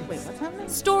childhoods. Wait, what's happening?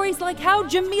 Stories like how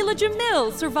Jamila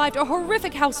Jamil survived a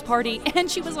horrific house party and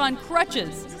she was on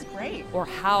crutches. This is great. Or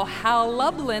how Hal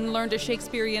Lublin learned a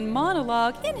Shakespearean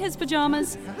monologue in his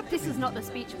pajamas. This is not the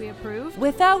speech we approve.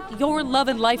 Without your love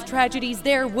and life tragedies,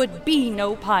 there would be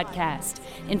no podcast.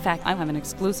 In fact, I have an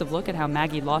exclusive look at how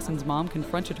Maggie Lawson's mom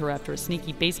confronted her after a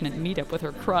sneaky basement meetup with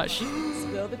her crush.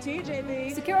 Spill the tea,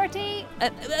 JV. Security.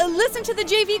 Listen to the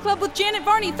JV Club with Janet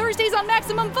Varney, Thursdays on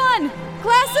Maximum Fun.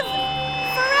 Class of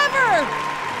Forever.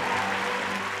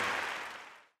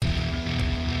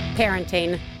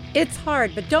 Parenting. It's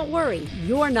hard, but don't worry,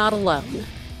 you're not alone.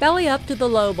 Belly up to the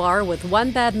low bar with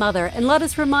One Bad Mother and let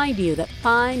us remind you that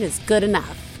fine is good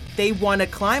enough. They want to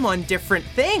climb on different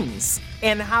things.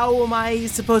 And how am I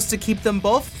supposed to keep them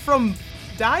both from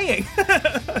dying?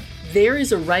 There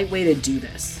is a right way to do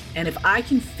this. And if I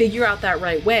can figure out that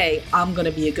right way, I'm going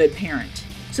to be a good parent.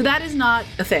 So that is not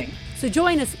a thing. So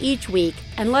join us each week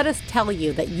and let us tell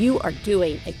you that you are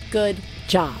doing a good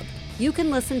job. You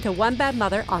can listen to One Bad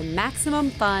Mother on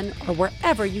Maximum Fun or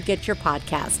wherever you get your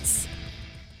podcasts.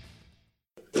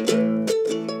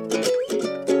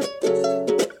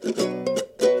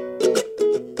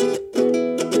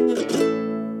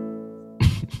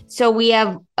 So we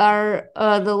have our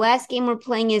the last game we're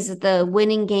playing is the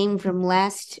winning game from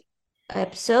last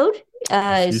episode.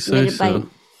 You say Submitted by so.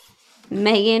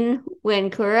 Megan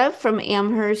Wankura from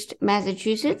Amherst,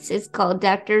 Massachusetts. It's called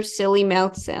Dr. Silly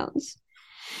Mouth Sounds.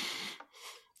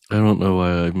 I don't know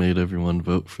why I made everyone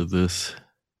vote for this.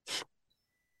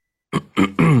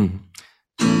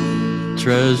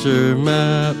 Treasure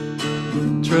map,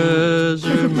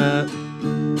 treasure map,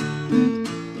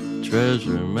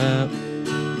 treasure map,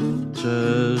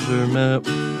 treasure map.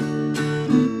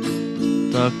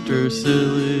 Dr.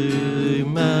 Silly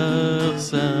Mouth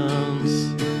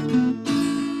Sounds.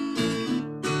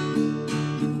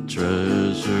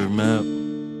 Treasure map.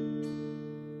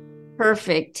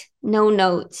 Perfect. No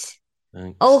notes.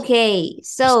 Thanks. Okay,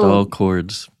 Just all so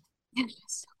chords.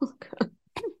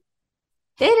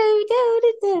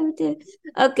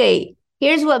 okay,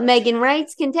 here's what Megan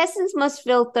writes. Contestants must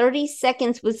fill 30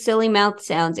 seconds with silly mouth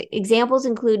sounds. Examples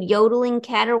include yodeling,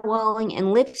 caterwauling,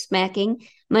 and lip smacking.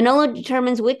 Manolo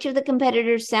determines which of the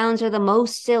competitors' sounds are the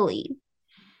most silly.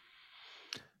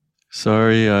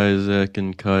 Sorry, Isaac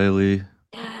and Kylie.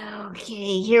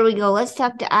 Okay, here we go. Let's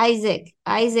talk to Isaac.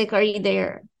 Isaac, are you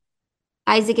there?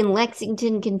 Isaac in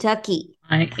Lexington, Kentucky.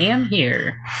 I am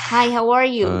here. Hi, how are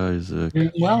you? Isaac.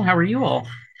 Doing well, how are you all?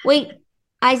 Wait,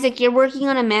 Isaac, you're working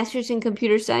on a master's in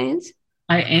computer science?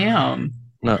 I am.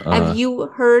 Have you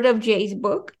heard of Jay's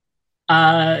book?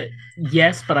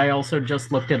 Yes, but I also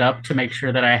just looked it up to make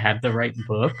sure that I had the right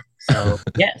book. So,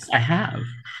 yes, I have.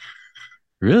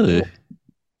 Really?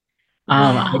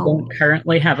 I don't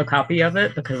currently have a copy of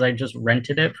it because I just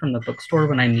rented it from the bookstore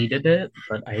when I needed it,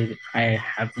 but I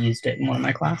have used it in one of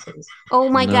my classes. Oh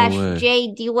my No gosh, way.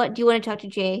 Jay, do you want to talk to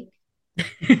Jay?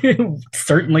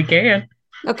 Certainly can.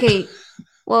 Okay.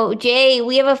 Well, Jay,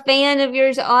 we have a fan of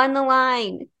yours on the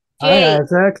line. Hi, Jay,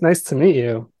 Isaac. Nice to meet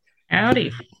you.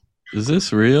 Howdy. Is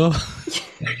this real?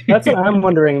 That's what I'm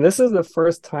wondering. This is the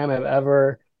first time I've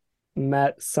ever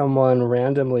met someone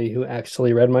randomly who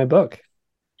actually read my book.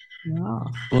 Yeah.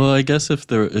 Well, I guess if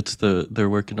they're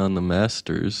working on the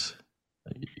masters,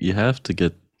 you have to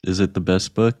get. Is it the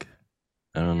best book?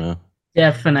 I don't know.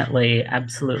 Definitely,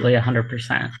 absolutely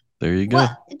 100%. There you go.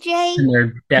 What, Jay? And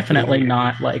they're definitely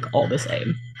not like all the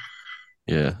same.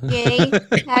 Yeah. Jay,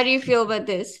 how do you feel about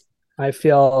this? I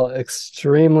feel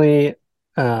extremely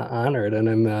honored, and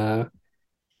I'm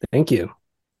thank you.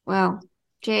 Wow,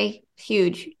 Jay,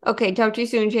 huge. Okay, talk to you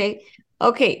soon, Jay.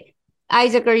 Okay,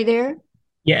 Isaac, are you there?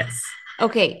 Yes.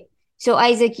 Okay, so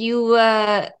Isaac, you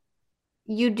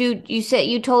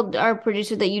told our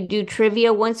producer that you do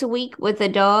trivia once a week with a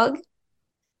dog.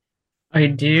 I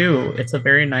do. It's a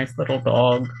very nice little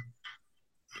dog.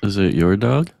 Is it your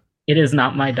dog? It is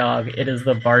not my dog. It is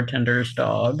the bartender's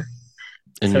dog.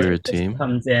 And So you're a it just team?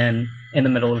 comes in the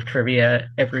middle of trivia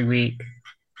every week,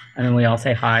 and then we all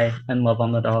say hi and love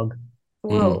on the dog.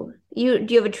 Whoa, do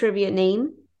you have a trivia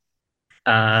name?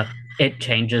 It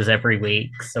changes every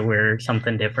week, so we're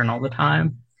something different all the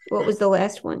time. What was the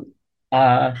last one?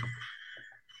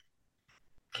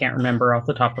 Can't remember off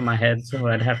the top of my head, so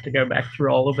I'd have to go back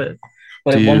through all of it.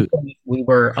 But Do at one you- point we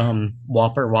were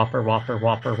Whopper, Whopper, Whopper,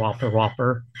 Whopper, Whopper,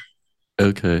 Whopper.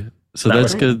 Okay. So That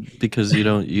that's was- good because you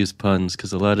don't use puns,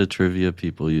 because a lot of trivia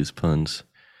people use puns.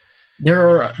 There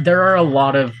are a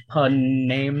lot of pun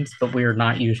names, but we are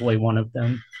not usually one of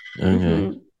them.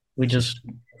 Okay. We just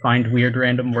find weird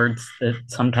random words that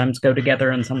sometimes go together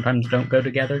and sometimes don't go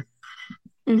together.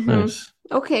 Mhm. Nice.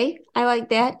 Okay, I like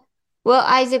that. Well,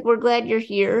 Isaac, we're glad you're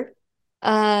here.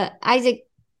 Isaac,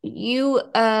 you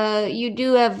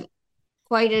do have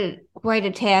quite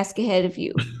a task ahead of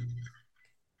you.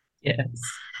 Yes.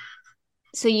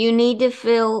 So you need to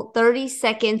fill 30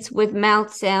 seconds with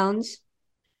mouth sounds,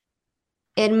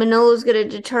 and Manolo's going to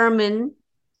determine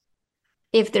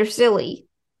if they're silly.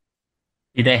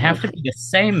 Do they have to be the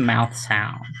same mouth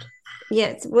sound?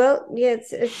 Yes, well,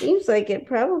 yes, it seems like it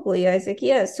probably, Isaac.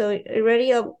 Yeah, so you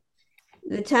ready?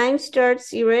 The time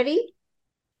starts. You ready?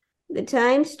 The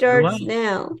time starts Right.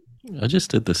 now. I just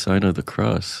did the sign of the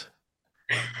cross.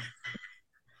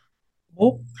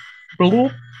 Bloop,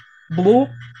 bloop, bloop,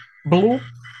 bloop,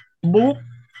 bloop.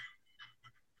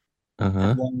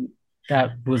 Uh-huh.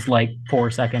 That was like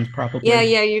 4 seconds, probably. Yeah,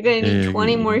 you're going to need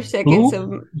 20 more seconds of...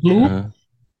 Bloop, Uh-huh.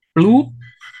 bloop,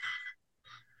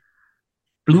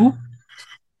 bloop.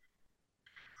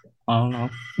 I don't know.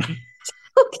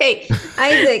 Okay,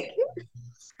 Isaac,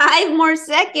 5 more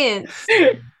seconds.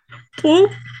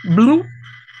 Bloop, bloop,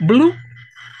 bloop,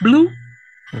 bloop.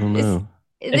 Oh no.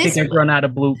 I think I've run out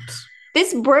of bloops.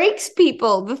 This breaks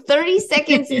people. The 30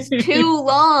 seconds is too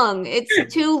long.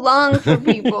 It's too long for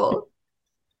people.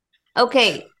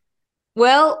 Okay.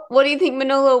 Well, what do you think,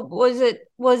 Manolo? Was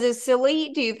it silly?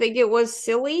 Do you think it was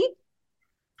silly?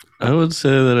 I would say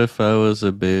that if I was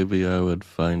a baby, I would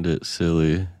find it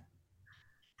silly.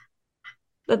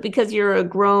 But because you're a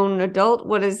grown adult,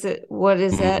 what does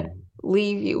that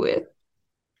leave you with?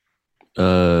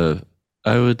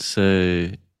 I would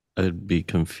say I'd be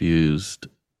confused.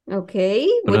 Okay,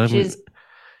 But which I'm is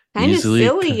kind of easily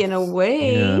silly in a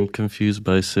way. Yeah, I'm confused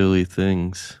by silly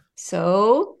things.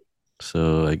 So,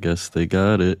 So I guess they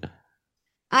got it.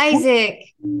 Isaac.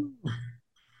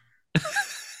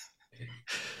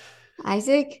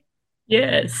 Isaac,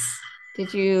 Yes,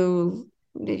 did you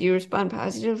respond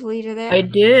positively to that? I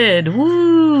did.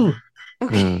 Woo!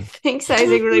 Okay, thanks,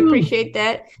 Isaac. Really appreciate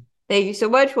that. Thank you so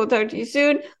much. We'll talk to you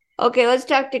soon. Okay, let's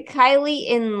talk to Kylie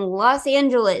in Los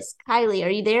Angeles. Kylie, are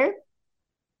you there?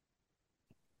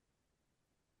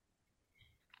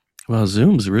 Wow,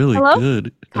 Zoom's really Hello?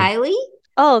 good. Kylie?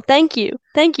 Oh, thank you.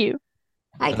 Thank you.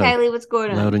 Hi, Kylie. What's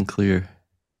going Loud on? and clear.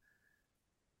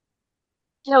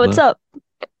 Yeah, what's Hello? up?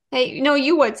 Hey, no,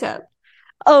 you. What's up?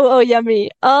 Oh, yeah, me.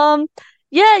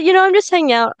 Yeah, I'm just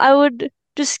hanging out. I would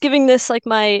just giving this like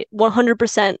my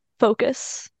 100%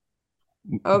 focus.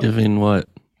 Okay. Giving what?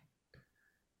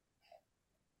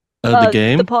 Oh, the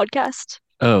game? The podcast.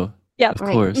 Oh, Yeah. of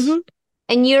Right. course. Mm-hmm.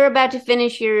 And you're about to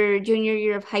finish your junior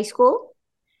year of high school?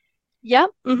 Yeah.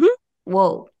 Mm-hmm.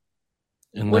 Whoa.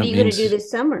 And What that are you going to means do this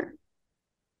summer?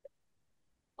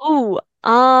 Ooh,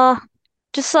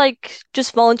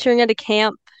 just volunteering at a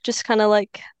camp, just kind of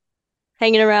like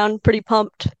hanging around, pretty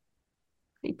pumped.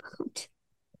 Pretty pumped.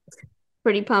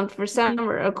 Pretty pumped for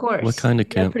summer, of course. what kind of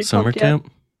Yeah, camp? pretty Summer pumped, yeah.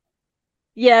 camp?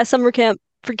 Yeah, summer camp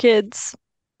for kids.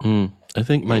 I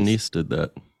think my Nice. niece did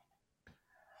that.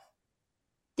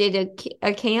 Did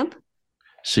a camp?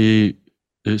 She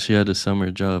had a summer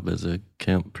job as a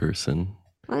camp person.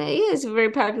 Well, yeah, it's a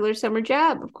very popular summer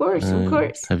job. Of course, of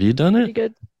course. Have you done Pretty it?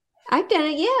 good. I've done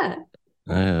it. Yeah.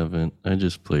 I haven't. I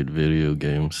just played video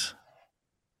games.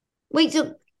 Wait.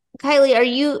 So, Kylie, are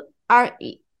you?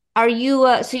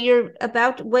 So you're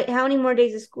about what? How many more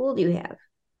days of school do you have?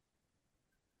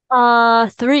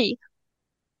 3.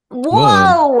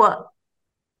 Whoa!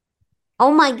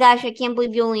 Oh my gosh! I can't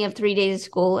believe you only have 3 days of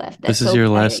school left. That's This is so your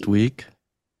last exciting. week?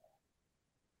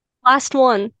 Last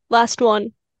one.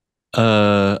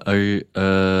 Are you,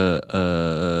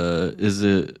 is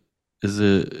it,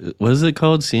 what is it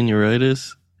called?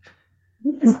 Senioritis?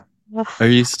 Are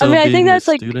you still I being think a that's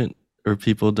like student or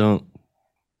people don't,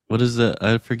 what is that?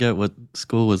 I forget what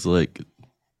school was like.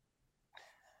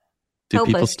 Do Help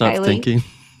people us, stop Kylie. thinking?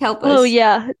 Help Oh us.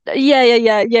 yeah.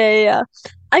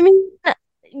 I mean,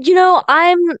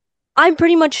 I'm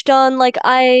pretty much done. Like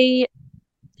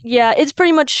it's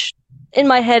pretty much in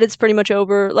my head it's pretty much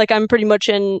over. Like I'm pretty much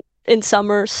in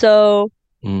summer. So,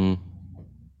 Mm,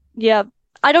 yeah.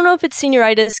 I don't know if it's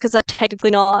senioritis because I'm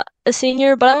technically not a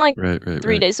senior, but I'm like right, 3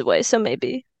 right. days away, so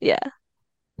maybe. Yeah.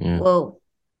 Yeah. Whoa.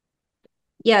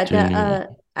 Yeah, Junior.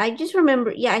 I just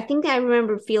remember, yeah, I think I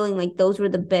remember feeling like those were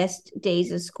the best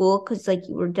days of school because like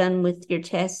you were done with your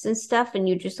tests and stuff and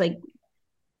you just like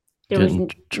there Get was in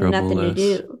trouble nothing to less.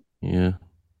 do. Yeah.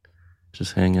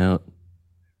 Just hang out.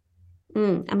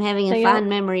 I'm having a Hang out. fond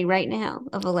memory right now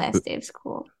of a last day of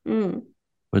school.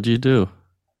 What'd you do?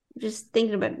 Just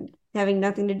thinking about having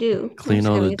nothing to do. I'm Clean just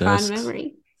all the having a fond desks?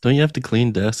 memory. Don't you have to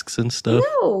clean desks and stuff?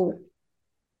 No.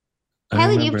 I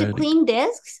Kylie, do you remember have to clean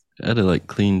desks? I had to like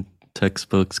clean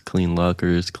textbooks, clean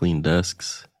lockers, clean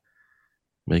desks,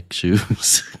 make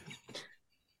shoes.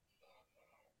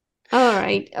 All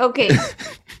right. Okay.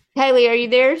 Kylie, are you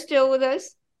there still with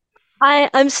us?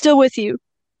 I'm still with you.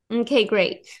 Okay,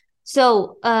 great.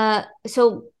 So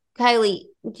Kylie,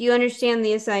 do you understand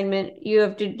the assignment? You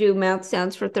have to do mouth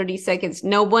sounds for 30 seconds.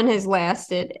 No one has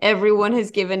lasted. Everyone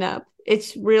has given up.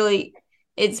 It's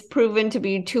proven to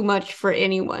be too much for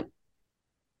anyone.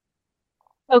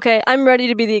 Okay, I'm ready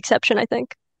to be the exception, I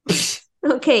think.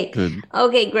 Okay. Good.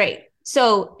 Okay, great.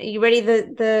 So, are you ready?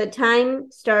 The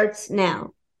time starts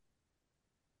now.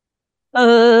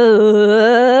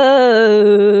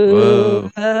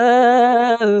 Whoa.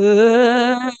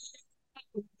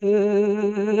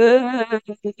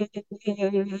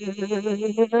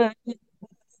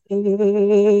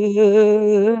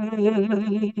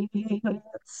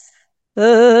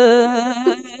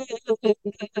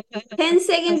 Ten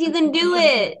seconds, you can do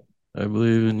it. I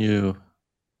believe in you.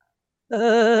 Keep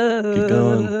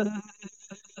going.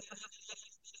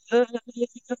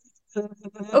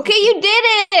 Okay, you did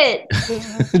it.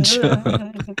 Good job.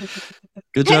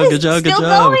 Good That job, is good job, good still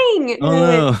job. going. Oh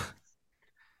no.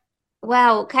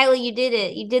 Wow, Kylie, you did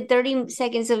it. You did 30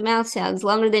 seconds of mouth sounds,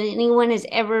 longer than anyone has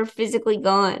ever physically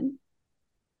gone.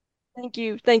 Thank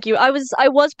you. Thank you. I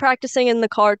was practicing in the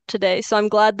car today, so I'm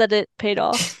glad that it paid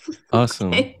off.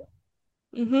 Awesome.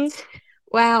 Mm-hmm.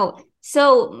 Wow.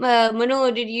 So,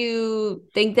 Manolo, did you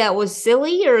think that was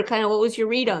silly or kind of what was your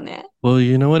read on that? Well,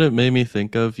 you know what it made me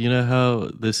think of? You know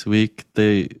how this week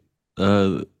there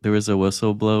was a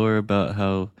whistleblower about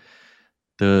how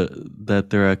that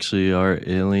there actually are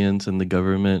aliens and the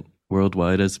government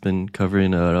worldwide has been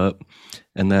covering it up,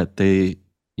 and that they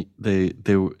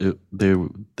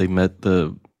met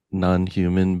the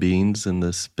non-human beings in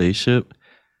the spaceship,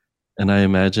 and I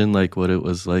imagine like what it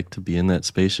was like to be in that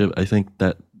spaceship. I think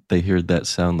that they heard that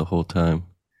sound the whole time.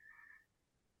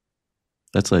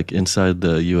 That's like inside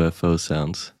the UFO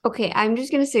sounds. Okay, I'm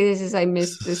just gonna say this as I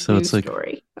missed this So news it's like-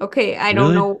 story. Okay, I don't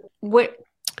Really? know what.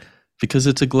 Because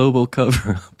it's a global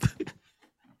cover-up.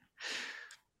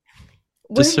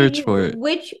 where Just did search you- for it.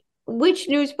 Which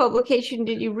news publication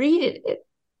did you read it in?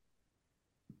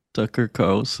 Tucker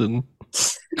Carlson.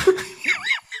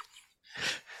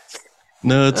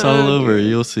 No, it's all Oh, over. dear.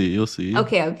 You'll see.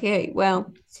 Okay.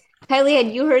 Well, Kylie,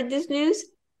 had you heard this news?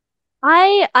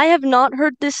 I have not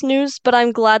heard this news, but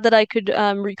I'm glad that I could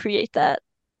recreate that.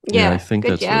 Yeah, I think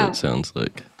good that's job. what it sounds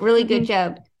like. Really good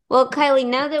job. Well, Kylie,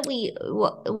 now that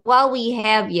while we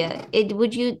have you,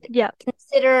 would you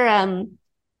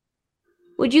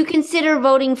consider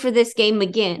voting for this game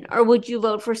again, or would you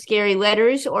vote for Scary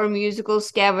Letters or Musical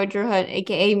Scavenger Hunt,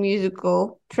 aka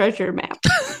Musical Treasure Map?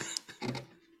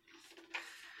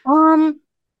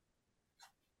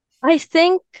 I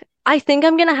think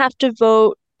I'm gonna have to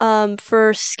vote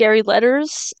for Scary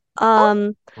Letters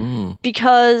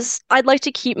because I'd like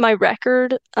to keep my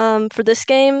record for this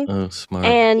game. Oh, smart.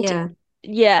 And Yeah.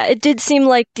 yeah, it did seem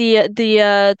like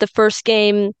the first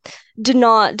game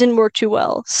didn't work too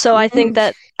well. So I think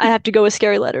that I have to go with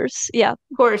Scary Letters. Yeah.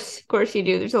 Of course you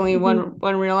do. There's only one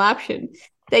real option.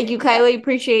 Thank you, Kylie.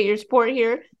 Appreciate your support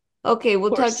here. Okay,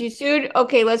 we'll talk to you soon.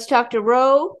 Okay, let's talk to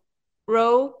Ro.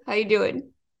 Ro, how you doing?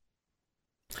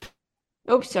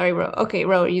 Oh, sorry, Ro. Okay,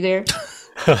 Ro, are you there?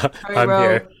 Sorry, I'm Ro.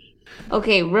 here.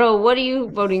 Okay, Ro, what are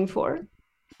you voting for?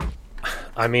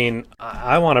 I mean,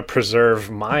 I want to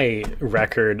preserve my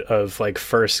record of like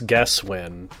first guess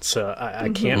win, so I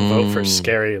can't vote for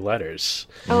Scary Letters.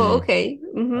 Oh, okay.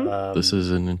 This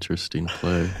is an interesting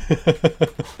play.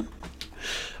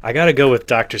 I gotta go with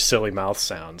Dr. Silly Mouth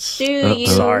Sounds. Do you?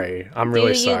 Sorry, I'm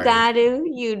really sorry. You got to?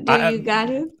 You got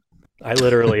to? I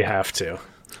literally have to.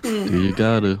 Do you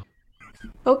gotta?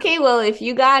 Okay, well, if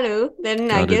you got to, then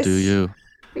I Gotta guess do you.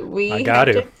 I got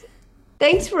to.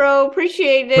 Thanks, Ro.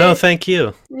 Appreciate it. No, thank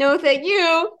you. No, thank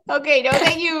you. Okay, no,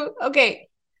 thank you. Okay,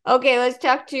 let's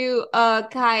talk to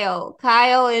Kyle.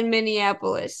 Kyle in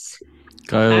Minneapolis.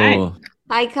 Kyle.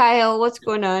 Hi, Kyle. What's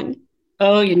going on?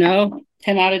 Oh,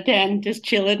 10 out of 10, just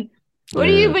chilling. What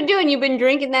have you been doing? You've been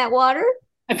drinking that water?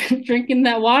 I've been drinking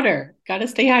that water. Gotta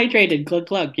stay hydrated. Glug,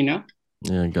 glug, Yeah,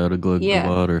 gotta glug the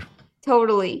water.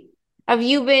 Totally. Have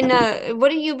you been,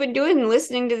 what have you been doing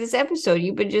listening to this episode?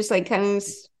 You've been just like kind of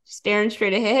staring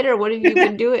straight ahead, or what have you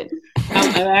been doing?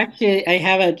 I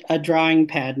have a drawing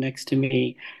pad next to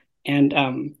me, and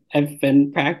I've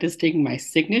been practicing my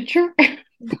signature.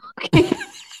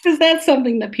 Because that's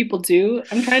something that people do.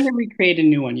 I'm trying to recreate a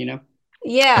new one,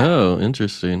 Yeah. Oh,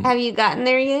 interesting. Have you gotten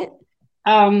there yet?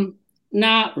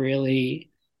 Not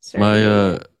really. My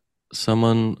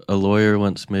a lawyer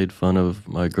once made fun of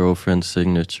my girlfriend's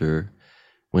signature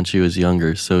when she was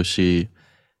younger, so she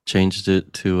changed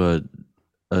it to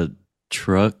a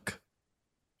truck.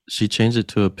 She changed it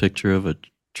to a picture of a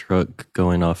truck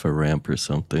going off a ramp or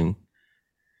something.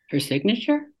 Her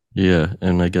signature? Yeah,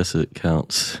 and I guess it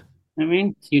counts. I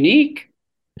mean, it's unique.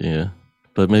 Yeah,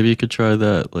 but maybe you could try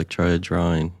that, like try a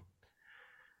drawing.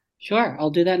 Sure,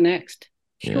 I'll do that next.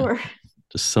 Sure. Yeah.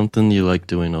 Just something you like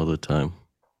doing all the time.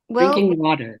 Well, drinking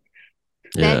water.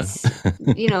 Yeah. That's,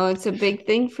 it's a big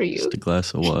thing for you. Just a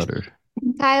glass of water.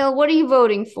 Kyle, what are you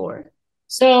voting for?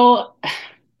 So,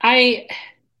 I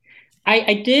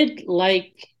liked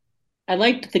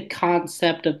the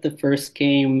concept of the first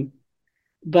game,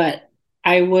 but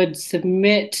I would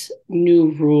submit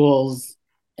new rules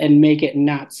and make it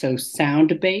not so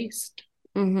sound-based.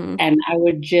 And I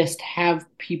would just have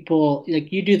people,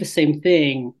 like, you do the same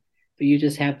thing, but you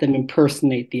just have them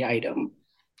impersonate the item.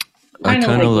 I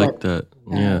kind of like that.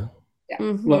 Yeah.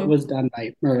 What was done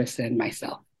by Marissa and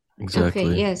myself. Exactly.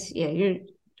 Okay, yes. Yeah, you're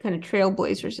kind of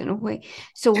trailblazers in a way.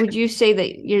 So would you say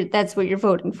that that's what you're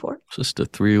voting for? Just a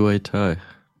three-way tie.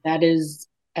 That is,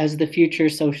 as the future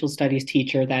social studies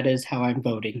teacher, that is how I'm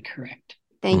voting, correct.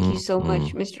 Thank you so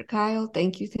much, Mr. Kyle.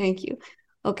 Thank you.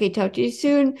 Okay, talk to you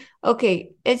soon.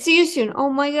 Okay, and see you soon. Oh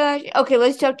my gosh. Okay,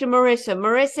 let's talk to Marissa.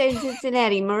 Marissa in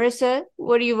Cincinnati. Marissa,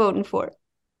 what are you voting for?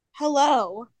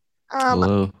 Hello.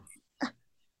 Hello.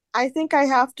 I think I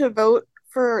have to vote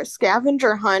for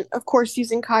Scavenger Hunt, of course,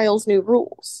 using Kyle's new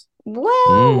rules.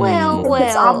 Well.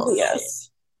 It's obvious.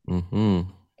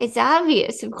 It's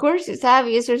obvious. Of course, it's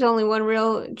obvious. There's only one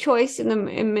real choice in the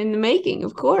making,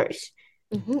 of course.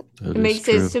 It makes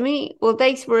sense to me. Well,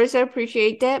 thanks, Marissa.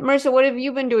 Appreciate that. Marissa, what have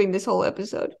you been doing this whole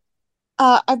episode?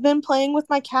 I've been playing with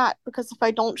my cat because if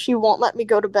I don't, she won't let me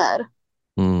go to bed.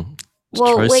 Well,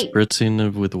 try spritzing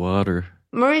it with water.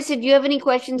 Marissa, do you have any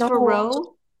questions for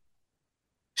Ro?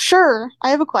 Sure. I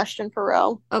have a question for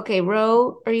Ro. Okay,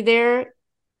 Ro, are you there?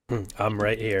 I'm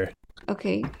right here.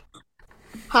 Okay.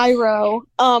 Hi, Ro.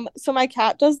 So my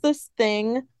cat does this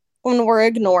thing when we're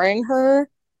ignoring her,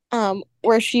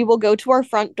 where she will go to our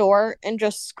front door and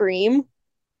just scream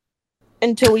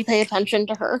until we pay attention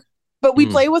to her. But we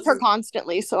play with her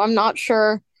constantly, so I'm not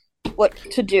sure what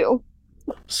to do.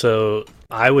 So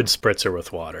I would spritz her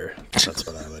with water. That's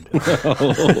what I would do.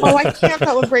 Oh, I can't.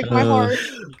 That would break my heart.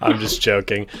 I'm just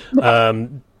joking.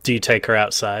 Do you take her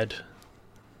outside?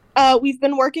 We've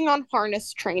been working on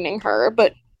harness training her,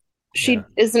 but she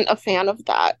isn't a fan of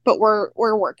that. But we're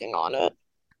working on it.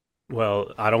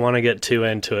 Well, I don't want to get too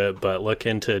into it, but look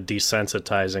into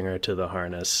desensitizing her to the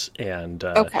harness and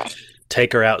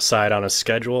take her outside on a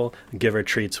schedule and give her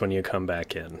treats when you come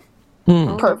back in.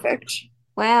 Perfect.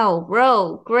 Wow,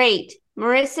 Ro, great.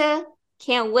 Marissa,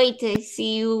 can't wait to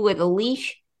see you with a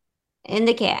leash and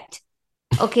the cat.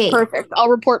 Okay. Perfect. I'll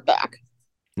report back.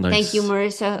 Nice. Thank you,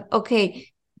 Marissa. Okay.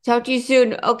 Talk to you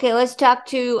soon. Okay, let's talk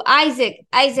to Isaac.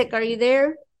 Isaac, are you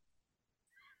there?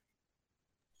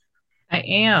 I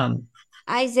am.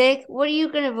 Isaac, what are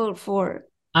you gonna vote for?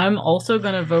 I'm also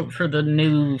going to vote for the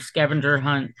new scavenger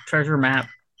hunt treasure map.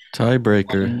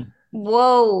 Tiebreaker.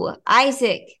 Whoa,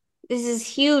 Isaac, this is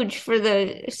huge for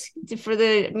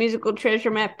the musical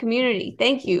treasure map community.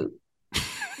 Thank you.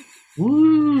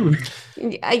 Woo!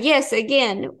 Yes,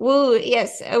 again, woo.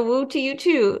 Yes, a woo to you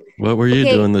too. What were you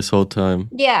Okay. doing this whole time?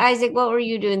 Yeah, Isaac, what were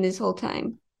you doing this whole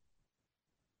time?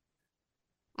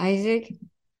 Isaac, The Isaac,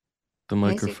 are you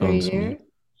microphone's there? me.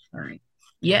 Sorry.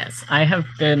 Yes, I have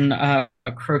been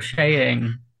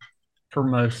crocheting for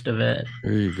most of it.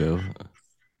 There you go.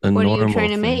 A What are you normal trying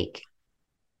to thing. make?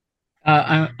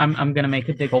 I'm gonna make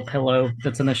a diggle pillow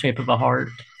that's in the shape of a heart.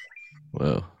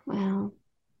 Wow. Wow,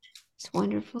 it's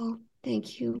wonderful.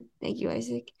 Thank you,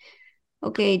 Isaac.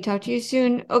 Okay, talk to you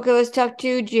soon. Okay, let's talk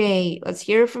to Jay. Let's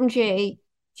hear from Jay.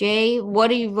 Jay, what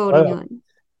are you voting on?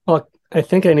 Well, I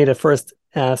think I need to first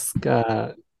ask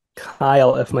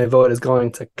Kyle if my vote is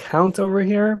going to count over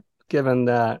here, given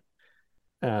that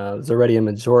there's already a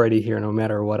majority here no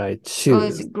matter what I Oh,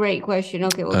 choose. that's a great question.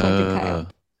 Okay, we'll talk to Kyle.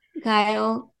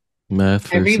 Kyle,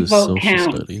 Math Every versus vote social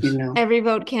counts, studies. you know. every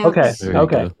vote counts. Okay, There you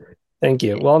okay. go. Thank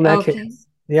you. Well, in that Okay. case,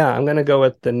 yeah, I'm going to go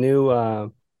with the new, I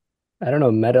don't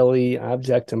know, Medley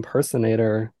Object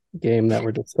Impersonator game that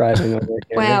we're describing over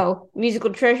here. Wow, musical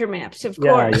treasure maps, of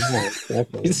Yeah, course. yeah,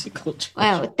 exactly.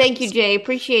 Wow, thank you, Jay.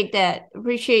 Appreciate that.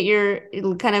 Appreciate your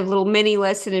kind of little mini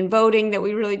lesson in voting that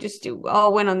we really just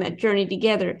all went on that journey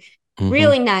together.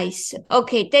 Really nice.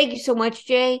 Okay, thank you so much,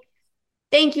 Jay.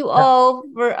 Thank you all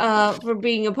for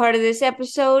being a part of this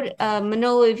episode.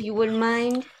 Manolo, if you wouldn't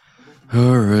mind.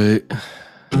 All right.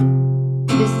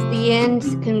 This is the end.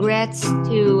 Congrats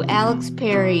to Alex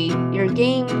Perry. Your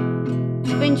game's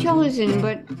been chosen,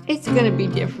 but it's gonna be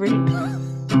different.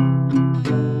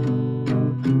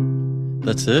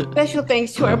 That's it? Special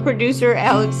thanks to our producer,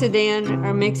 Alex Sedan,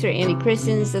 our mixer, Andy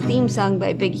Christens, the theme song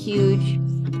by Big Huge.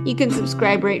 You can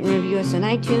subscribe, rate, and review us on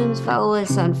iTunes. Follow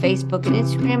us on Facebook and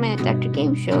Instagram at Dr.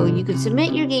 Game Show. You can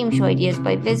submit your game show ideas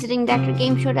by visiting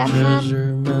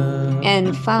drgameshow.com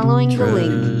and following the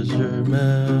link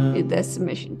to the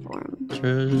submission form.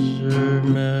 Treasure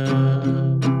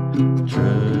map.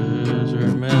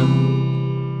 Treasure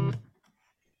map.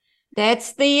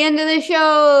 That's the end of the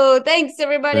show. Thanks,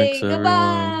 everybody. Thanks,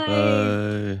 Goodbye.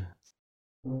 everyone.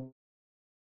 Bye.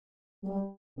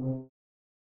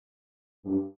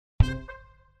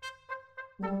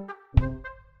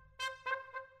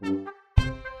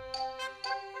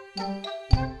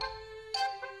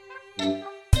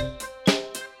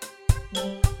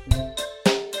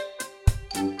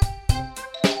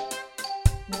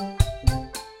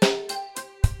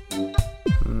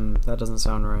 That doesn't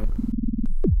sound right.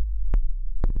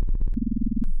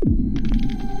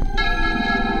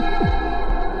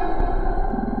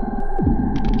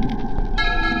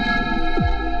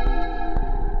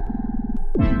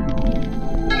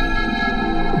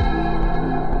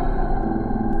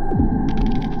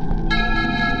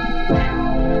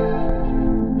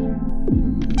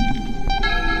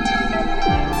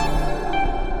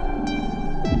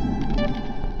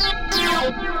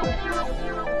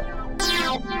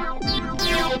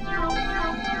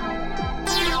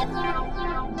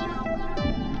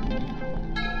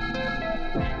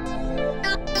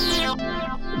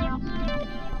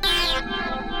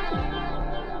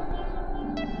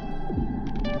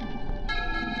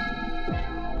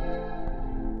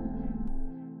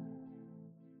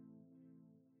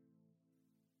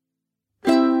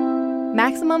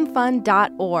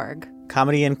 MaximumFun.org.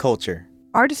 Comedy and culture.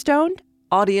 Artist owned.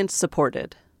 Audience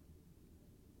supported.